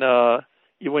 and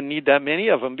you wouldn't need that many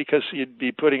of them because you'd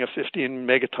be putting a 15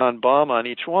 megaton bomb on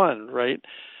each one, right?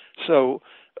 So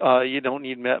you don't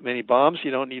need that many bombs.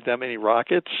 You don't need that many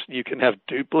rockets. You can have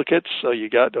duplicates, so you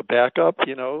got a backup,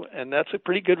 you know, and that's a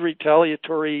pretty good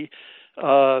retaliatory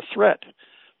threat.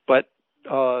 But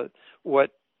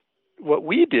what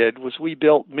we did was we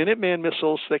built Minuteman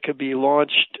missiles that could be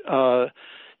launched,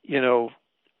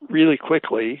 really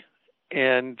quickly,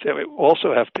 and that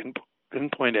also have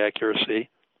pinpoint accuracy.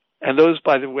 And those,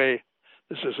 by the way,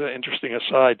 this is an interesting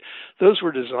aside, those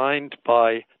were designed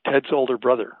by Ted's older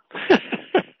brother.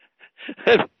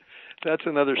 That's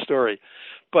another story.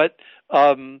 But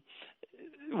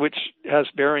which has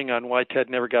bearing on why Ted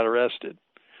never got arrested.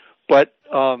 But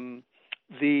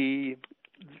the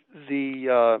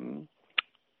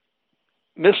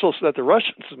missiles that the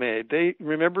Russians made, they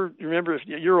remember if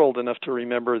you're old enough to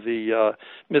remember the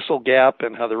missile gap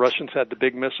and how the Russians had the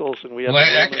big missiles and we had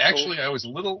actually I was a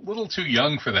little too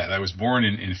young for that. I was born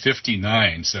in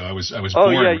 59, so I was Oh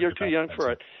born yeah, you're too young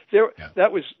for it.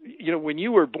 That was, when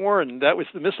you were born, that was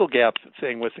the missile gap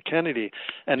thing with the Kennedy.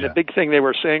 And the big thing they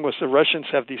were saying was the Russians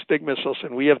have these big missiles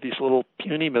and we have these little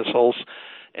puny missiles.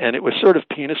 And it was sort of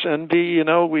penis envy,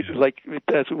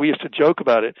 we used to joke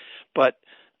about it. But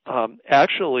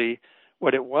actually,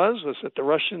 what it was that the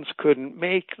Russians couldn't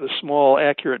make the small,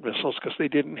 accurate missiles because they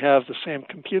didn't have the same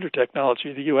computer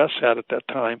technology the U.S. had at that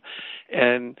time.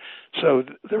 And so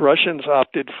the Russians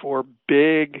opted for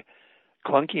big,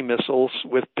 clunky missiles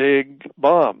with big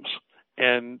bombs.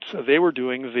 And so they were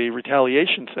doing the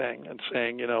retaliation thing and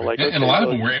saying, and a lot of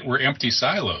them were empty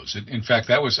silos. In fact,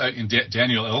 that was in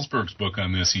Daniel Ellsberg's book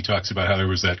on this. He talks about how there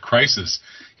was that crisis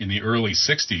in the early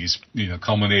 60s,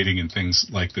 culminating in things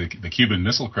like the Cuban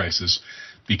Missile Crisis,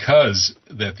 because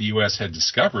that the U.S. had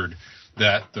discovered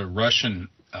that the Russian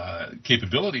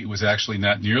capability was actually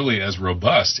not nearly as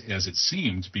robust as it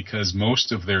seemed, because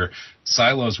most of their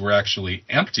silos were actually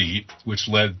empty, which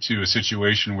led to a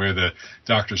situation where the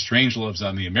Dr. Strangeloves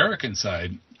on the American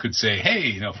side could say,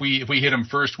 hey, if we hit them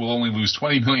first, we'll only lose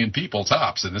 20 million people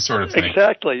tops, and this sort of thing.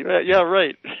 Exactly. Yeah,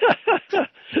 right.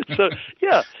 So,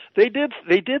 yeah, they did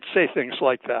say things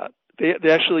like that.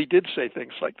 They actually did say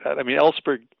things like that. I mean,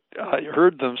 Ellsberg, I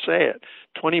heard them say it.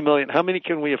 20 million. How many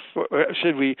can we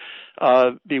should we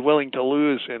be willing to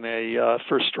lose in a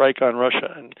first strike on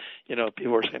Russia? And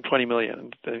people are saying 20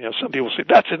 million. And some people say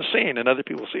that's insane, and other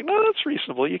people say no, that's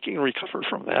reasonable. You can recover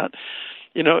from that.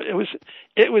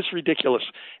 It was ridiculous.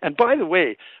 And by the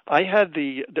way, I had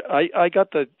I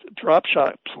got the drop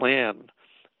shot plan,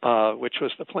 which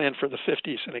was the plan for the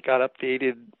 50s, and it got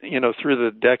updated through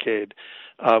the decade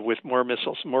with more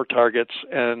missiles, more targets,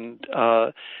 and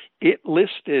it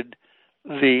listed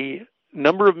the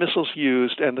number of missiles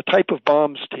used and the type of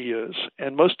bombs to use,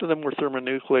 and most of them were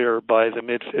thermonuclear by the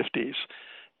mid-50s.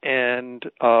 And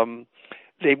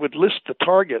they would list the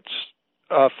targets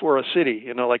for a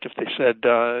city, like if they said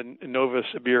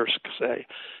Novosibirsk, say,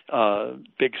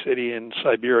 big city in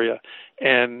Siberia,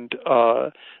 and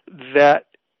that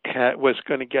was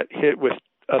going to get hit with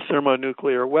a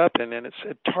thermonuclear weapon, and it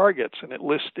said targets, and it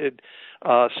listed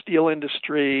steel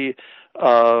industry,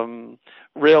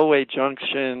 railway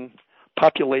junction,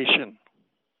 population.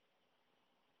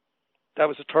 That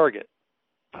was a target,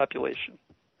 population.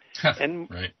 And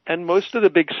right. And most of the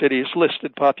big cities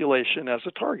listed population as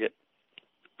a target.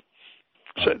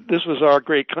 So this was our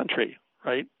great country,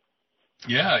 right?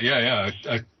 Yeah.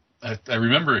 I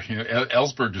remember,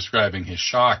 Ellsberg describing his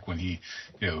shock when he,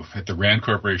 at the Rand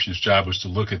Corporation's job was to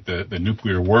look at the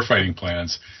nuclear warfighting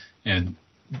plans, and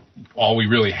all we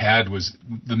really had was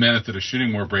the minute that a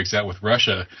shooting war breaks out with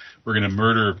Russia, we're going to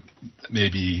murder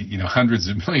maybe, hundreds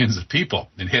of millions of people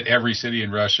and hit every city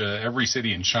in Russia, every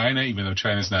city in China, even though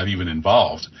China's not even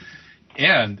involved.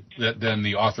 And that then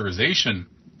the authorization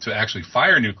to actually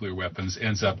fire nuclear weapons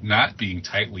ends up not being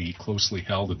closely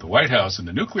held at the White House in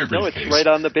the nuclear briefcase. No, it's right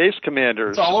on the base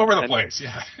commanders. It's all over the place,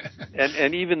 yeah.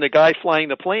 and even the guy flying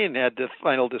the plane had the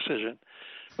final decision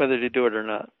whether to do it or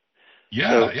not.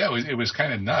 Yeah, it was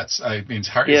kind of nuts. I mean,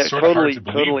 it's sort of hard to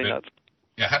believe. Totally nuts.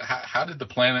 Yeah, how did the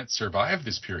planet survive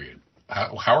this period?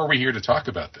 how are we here to talk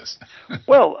about this?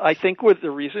 Well, I think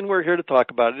the reason we're here to talk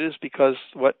about it is because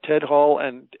what Ted Hall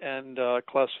and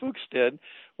Klaus Fuchs did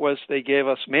was they gave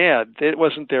us mad. It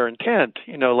wasn't their intent,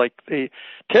 Like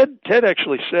Ted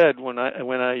actually said when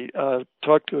I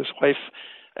talked to his wife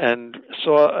and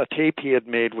saw a tape he had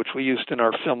made, which we used in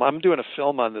our film. I'm doing a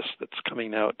film on this that's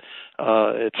coming out.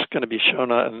 It's going to be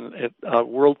shown on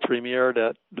world premiered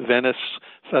at the Venice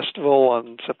Festival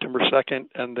on September 2nd,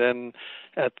 and then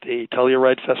at the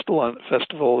Telluride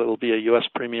Festival, it'll be a U.S.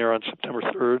 premiere on September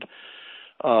 3rd.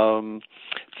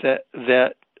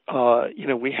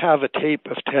 We have a tape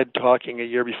of Ted talking a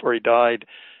year before he died,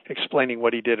 explaining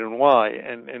what he did and why.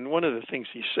 And one of the things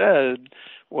he said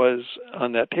was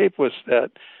on that tape was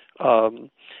that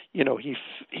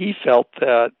he felt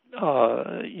that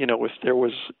if there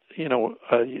was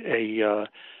a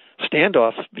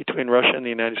standoff between Russia and the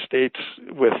United States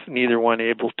with neither one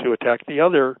able to attack the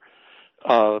other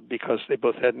because they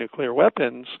both had nuclear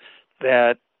weapons,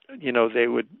 that they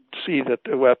would see that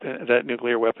that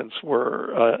nuclear weapons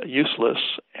were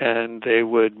useless, and they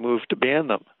would move to ban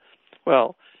them.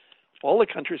 Well, all the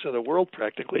countries of the world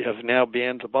practically have now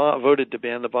voted to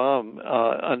ban the bomb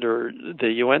under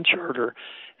the UN Charter,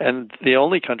 and the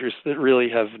only countries that really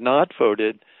have not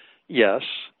voted yes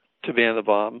to ban the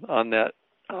bomb on that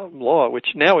law,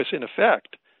 which now is in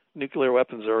effect, nuclear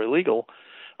weapons are illegal.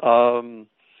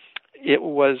 It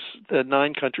was the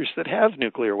 9 countries that have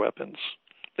nuclear weapons.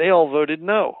 They all voted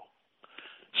no.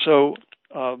 So,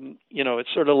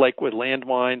 it's sort of like with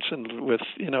landmines and with,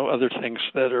 other things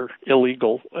that are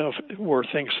illegal, or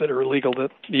things that are illegal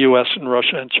that the U.S. and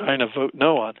Russia and China vote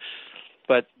no on.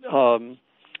 But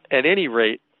at any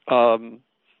rate,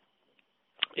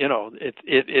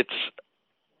 it's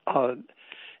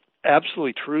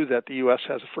absolutely true that the U.S.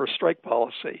 has a first strike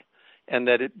policy, and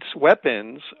that its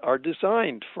weapons are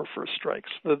designed for first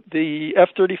strikes. The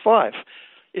F-35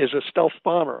 is a stealth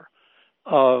bomber.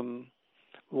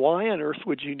 Why on earth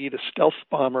would you need a stealth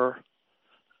bomber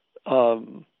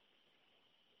to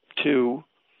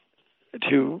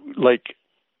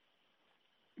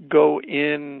go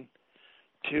in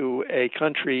to a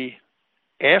country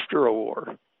after a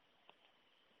war?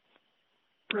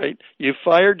 Right? You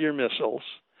fired your missiles.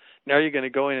 Now you're going to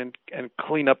go in and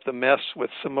clean up the mess with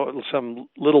some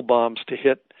little bombs to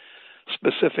hit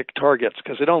specific targets,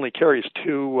 because it only carries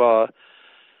 2.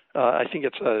 I think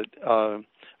it's a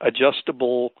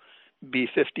adjustable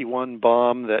B-51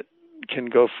 bomb that can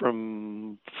go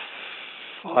from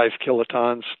 5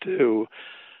 kilotons to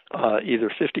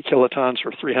either 50 kilotons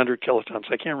or 300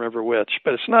 kilotons. I can't remember which,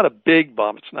 but it's not a big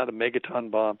bomb. It's not a megaton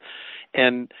bomb,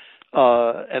 and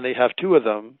they have 2 of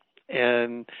them.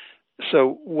 And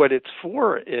so what it's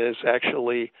for is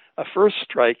actually a first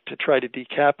strike to try to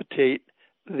decapitate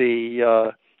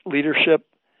the leadership,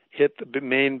 hit the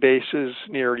main bases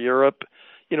near Europe.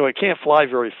 It can't fly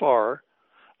very far,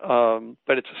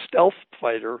 but it's a stealth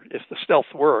fighter. If the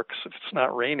stealth works, if it's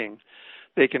not raining,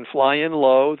 they can fly in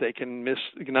low, they can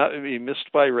not be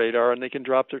missed by radar, and they can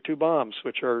drop their 2 bombs,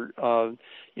 which are,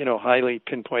 highly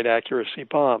pinpoint accuracy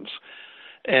bombs,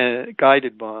 and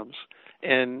guided bombs.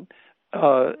 And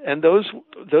those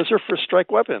are first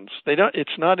strike weapons.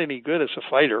 It's not any good as a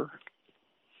fighter.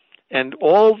 And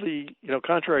all the,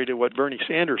 contrary to what Bernie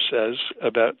Sanders says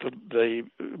about the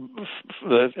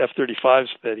F-35s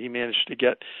that he managed to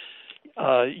get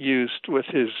used with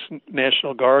his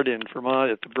National Guard in Vermont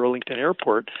at the Burlington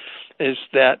Airport, is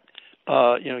that,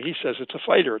 he says it's a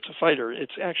fighter. It's a fighter.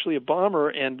 It's actually a bomber,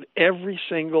 and every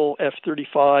single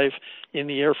F-35 in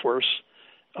the Air Force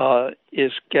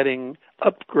is getting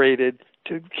upgraded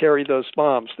to carry those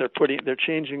bombs. They're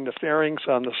changing the fairings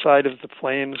on the side of the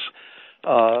planes,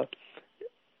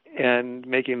 and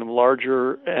making them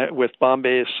larger with bomb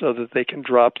bays so that they can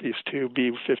drop these 2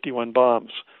 B-51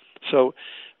 bombs. So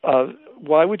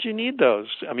why would you need those?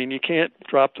 I mean, you can't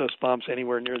drop those bombs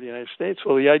anywhere near the United States.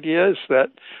 Well, the idea is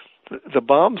that the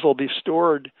bombs will be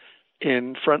stored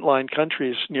in frontline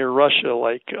countries near Russia,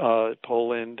 like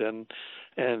Poland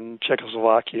and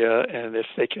Czechoslovakia, and if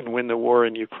they can win the war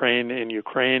in Ukraine,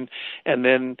 and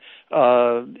then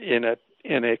in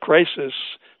a crisis,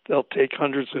 they'll take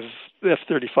hundreds of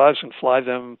F-35s and fly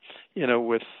them,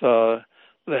 with the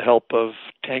help of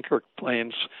tanker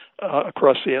planes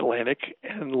across the Atlantic,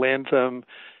 and land them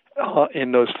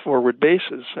in those forward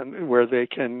bases, and where they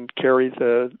can carry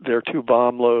their 2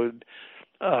 bomb load,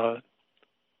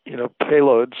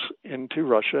 payloads into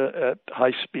Russia at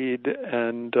high speed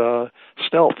and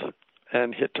stealth,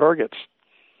 and hit targets.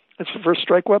 It's the first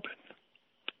strike weapon.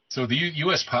 So the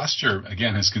U.S. posture,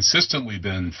 again, has consistently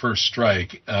been first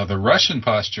strike. The Russian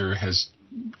posture has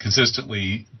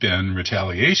consistently been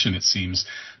retaliation, it seems.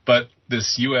 But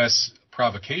this U.S.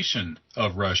 provocation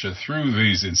of Russia through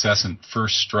these incessant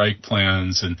first strike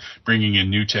plans and bringing in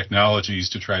new technologies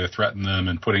to try to threaten them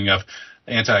and putting up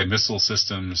anti-missile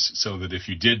systems so that if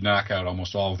you did knock out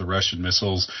almost all of the Russian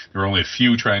missiles, there were only a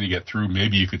few trying to get through,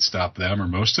 maybe you could stop them or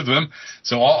most of them.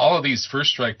 So all of these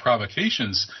first strike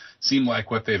provocations seem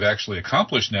like what they've actually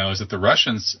accomplished now is that the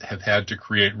Russians have had to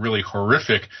create really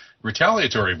horrific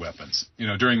retaliatory weapons.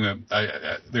 During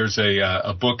there's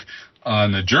a book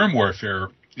on the germ warfare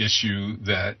issue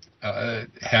that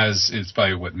it's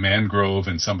by Mangrove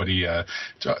and somebody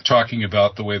talking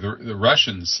about the way the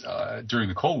Russians during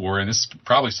the Cold War, and this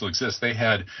probably still exists, they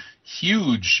had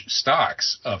huge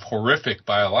stocks of horrific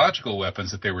biological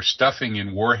weapons that they were stuffing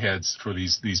in warheads for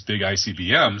these big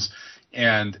ICBMs,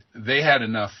 and they had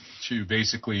enough to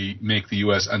basically make the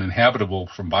U.S. uninhabitable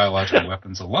from biological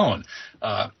weapons alone.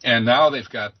 And now they've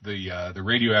got the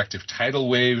radioactive tidal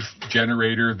wave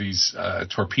generator, these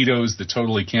torpedoes that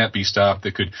totally can't be stopped,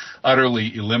 that could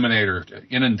utterly eliminate or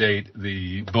inundate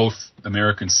both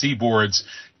American seaboards,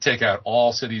 take out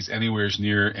all cities anywhere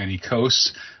near any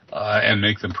coasts, and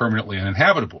make them permanently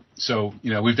uninhabitable. So,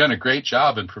 we've done a great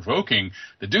job in provoking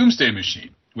the doomsday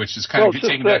machine, which is kind of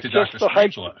taking back to Dr.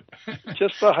 Strangelove.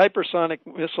 Just the hypersonic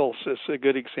missiles is a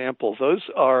good example. Those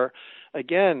are,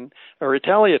 again, a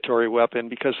retaliatory weapon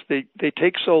because they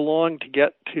take so long to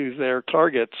get to their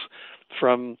targets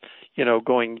from,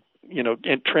 going,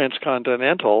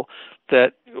 transcontinental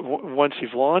that once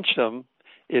you've launched them,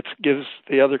 it gives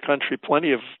the other country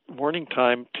plenty of warning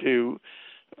time to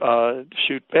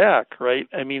shoot back, right?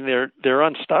 I mean, they're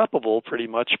unstoppable pretty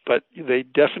much, but they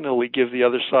definitely give the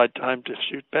other side time to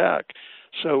shoot back.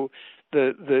 So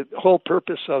the whole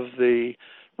purpose of the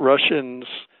Russians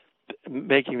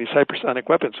making these hypersonic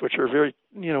weapons, which are very,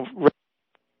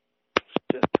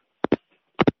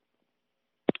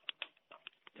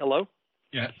 Hello?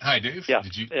 Yeah. Hi, Dave. Yeah.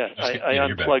 Did you? Yeah. I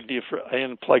unplugged you. I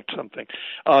unplugged something.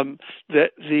 The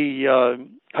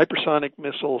hypersonic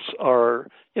missiles are,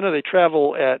 they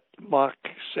travel at Mach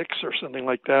 6 or something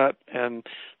like that, and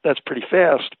that's pretty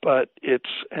fast. But it's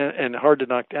and hard to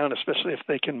knock down, especially if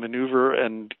they can maneuver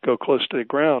and go close to the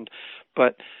ground.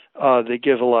 But they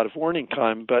give a lot of warning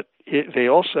time. But they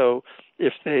also,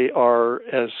 if they are,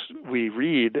 as we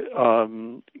read,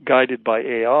 guided by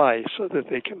AI, so that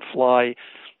they can fly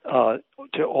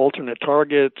to alternate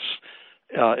targets.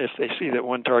 If they see that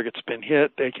one target's been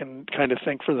hit, they can kind of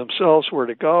think for themselves where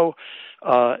to go,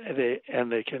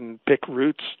 and they can pick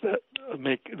routes that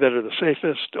are the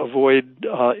safest, avoid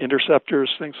interceptors,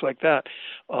 things like that.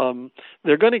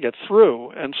 They're going to get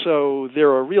through, and so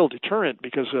they're a real deterrent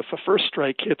because if a first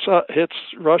strike hits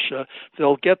Russia,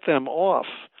 they'll get them off,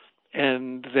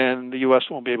 and then the U.S.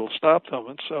 won't be able to stop them,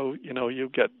 and so you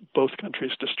get both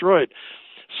countries destroyed.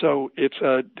 So it's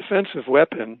a defensive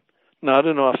weapon, not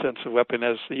an offensive weapon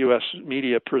as the U.S.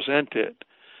 media present it.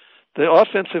 The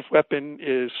offensive weapon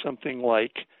is something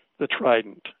like the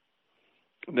Trident.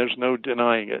 There's no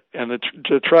denying it. And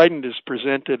the Trident is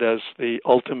presented as the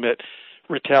ultimate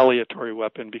retaliatory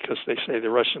weapon because they say the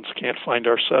Russians can't find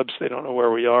our subs, they don't know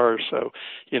where we are, so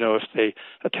if they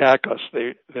attack us,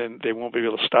 then they won't be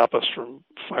able to stop us from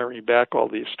firing back all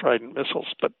these Trident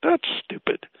missiles. But that's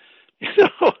stupid.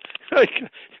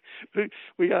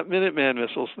 We got Minuteman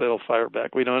missiles that'll fire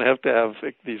back. We don't have to have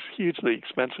these hugely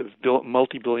expensive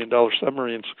multi-billion-dollar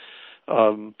submarines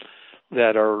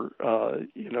that are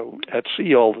at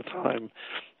sea all the time,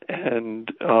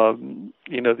 and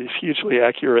these hugely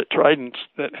accurate Tridents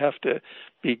that have to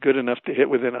be good enough to hit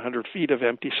within 100 feet of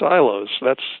empty silos.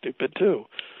 That's stupid too.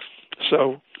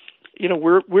 So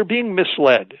we're being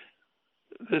misled.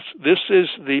 This is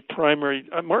the primary.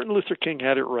 Martin Luther King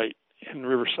had it right in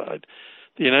Riverside.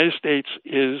 The United States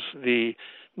is the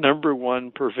number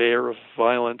one purveyor of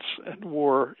violence and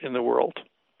war in the world,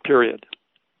 period.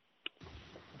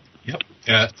 Yep.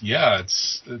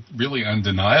 It's really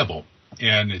undeniable.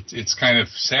 And it's kind of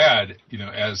sad,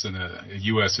 as a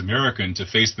U.S. American to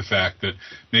face the fact that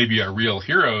maybe our real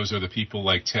heroes are the people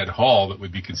like Ted Hall that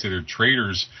would be considered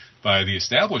traitors by the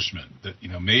establishment, that,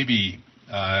 maybe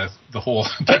the whole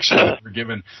picture that we're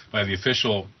given by the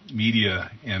official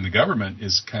media and the government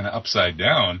is kind of upside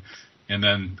down, and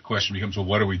then the question becomes, well,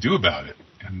 what do we do about it?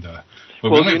 And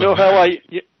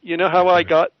you know how I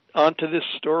got onto this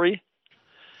story?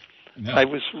 No.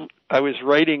 I was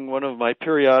writing one of my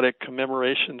periodic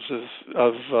commemorations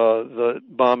of the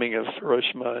bombing of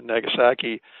Hiroshima and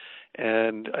Nagasaki,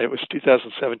 and it was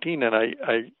 2017, and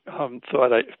I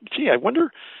thought, I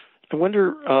wonder.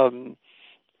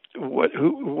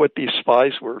 what these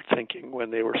spies were thinking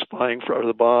when they were spying for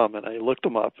the bomb, and I looked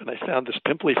them up, and I found this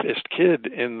pimply-faced kid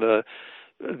in the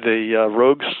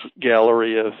rogues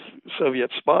gallery of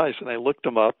Soviet spies, and I looked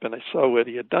him up, and I saw what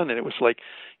he had done, and it was like,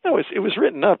 it was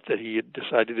written up that he had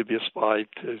decided to be a spy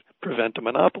to prevent a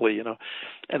monopoly,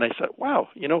 and I thought, wow,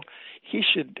 he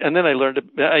should. And then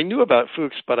I knew about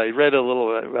Fuchs, but I read a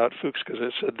little about Fuchs because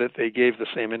it said that they gave the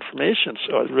same information,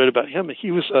 so I read about him.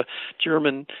 He was a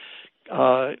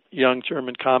young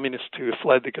German communist who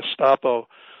fled the Gestapo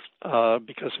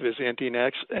because of his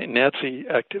anti-Nazi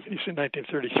activities in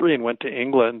 1933 and went to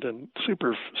England, and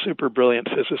super brilliant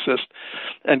physicist,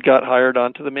 and got hired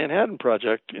onto the Manhattan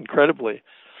Project, incredibly.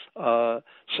 And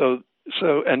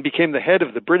became the head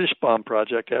of the British bomb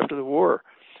project after the war.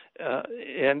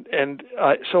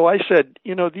 So I said,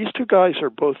 these two guys are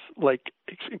both like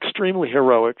extremely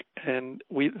heroic, and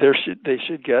they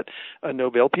should get a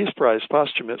Nobel Peace Prize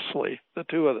posthumously, the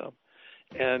two of them.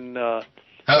 And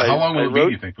how long will it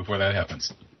be, you think, before that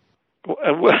happens?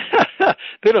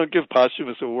 They don't give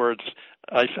posthumous awards,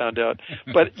 I found out.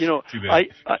 But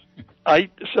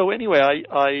so anyway, I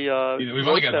we've wrote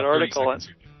only got that article,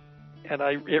 and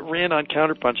it ran on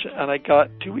Counterpunch, and I got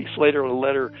 2 weeks later a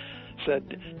letter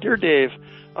said, "Dear Dave,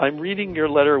 I'm reading your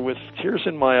letter with tears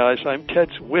in my eyes. I'm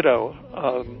Ted's widow,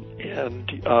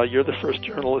 and you're the first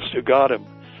journalist who got him."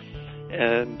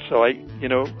 And so I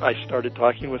started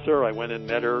talking with her. I went and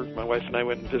met her. My wife and I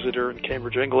went and visited her in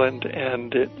Cambridge, England,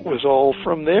 and it was all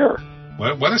from there.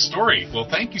 What a story. Well,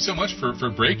 thank you so much for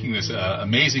breaking this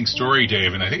amazing story,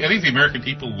 Dave. And I think the American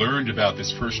people learned about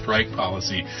this first strike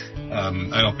policy.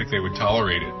 I don't think they would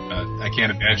tolerate it. I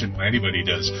can't imagine why anybody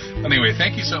does. Anyway,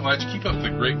 thank you so much. Keep up the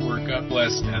great work. God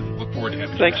bless, and look forward to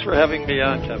having you back. Thanks for having me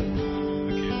on, Kevin.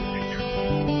 Okay, take care.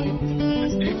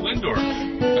 That's Dave Lindorff.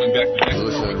 Coming back to the next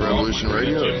Listen to Revolution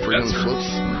Radio at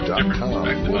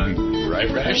freedomslips.com. We'll be right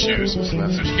back. Issues. So you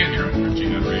can't hear on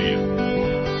Virginia Radio.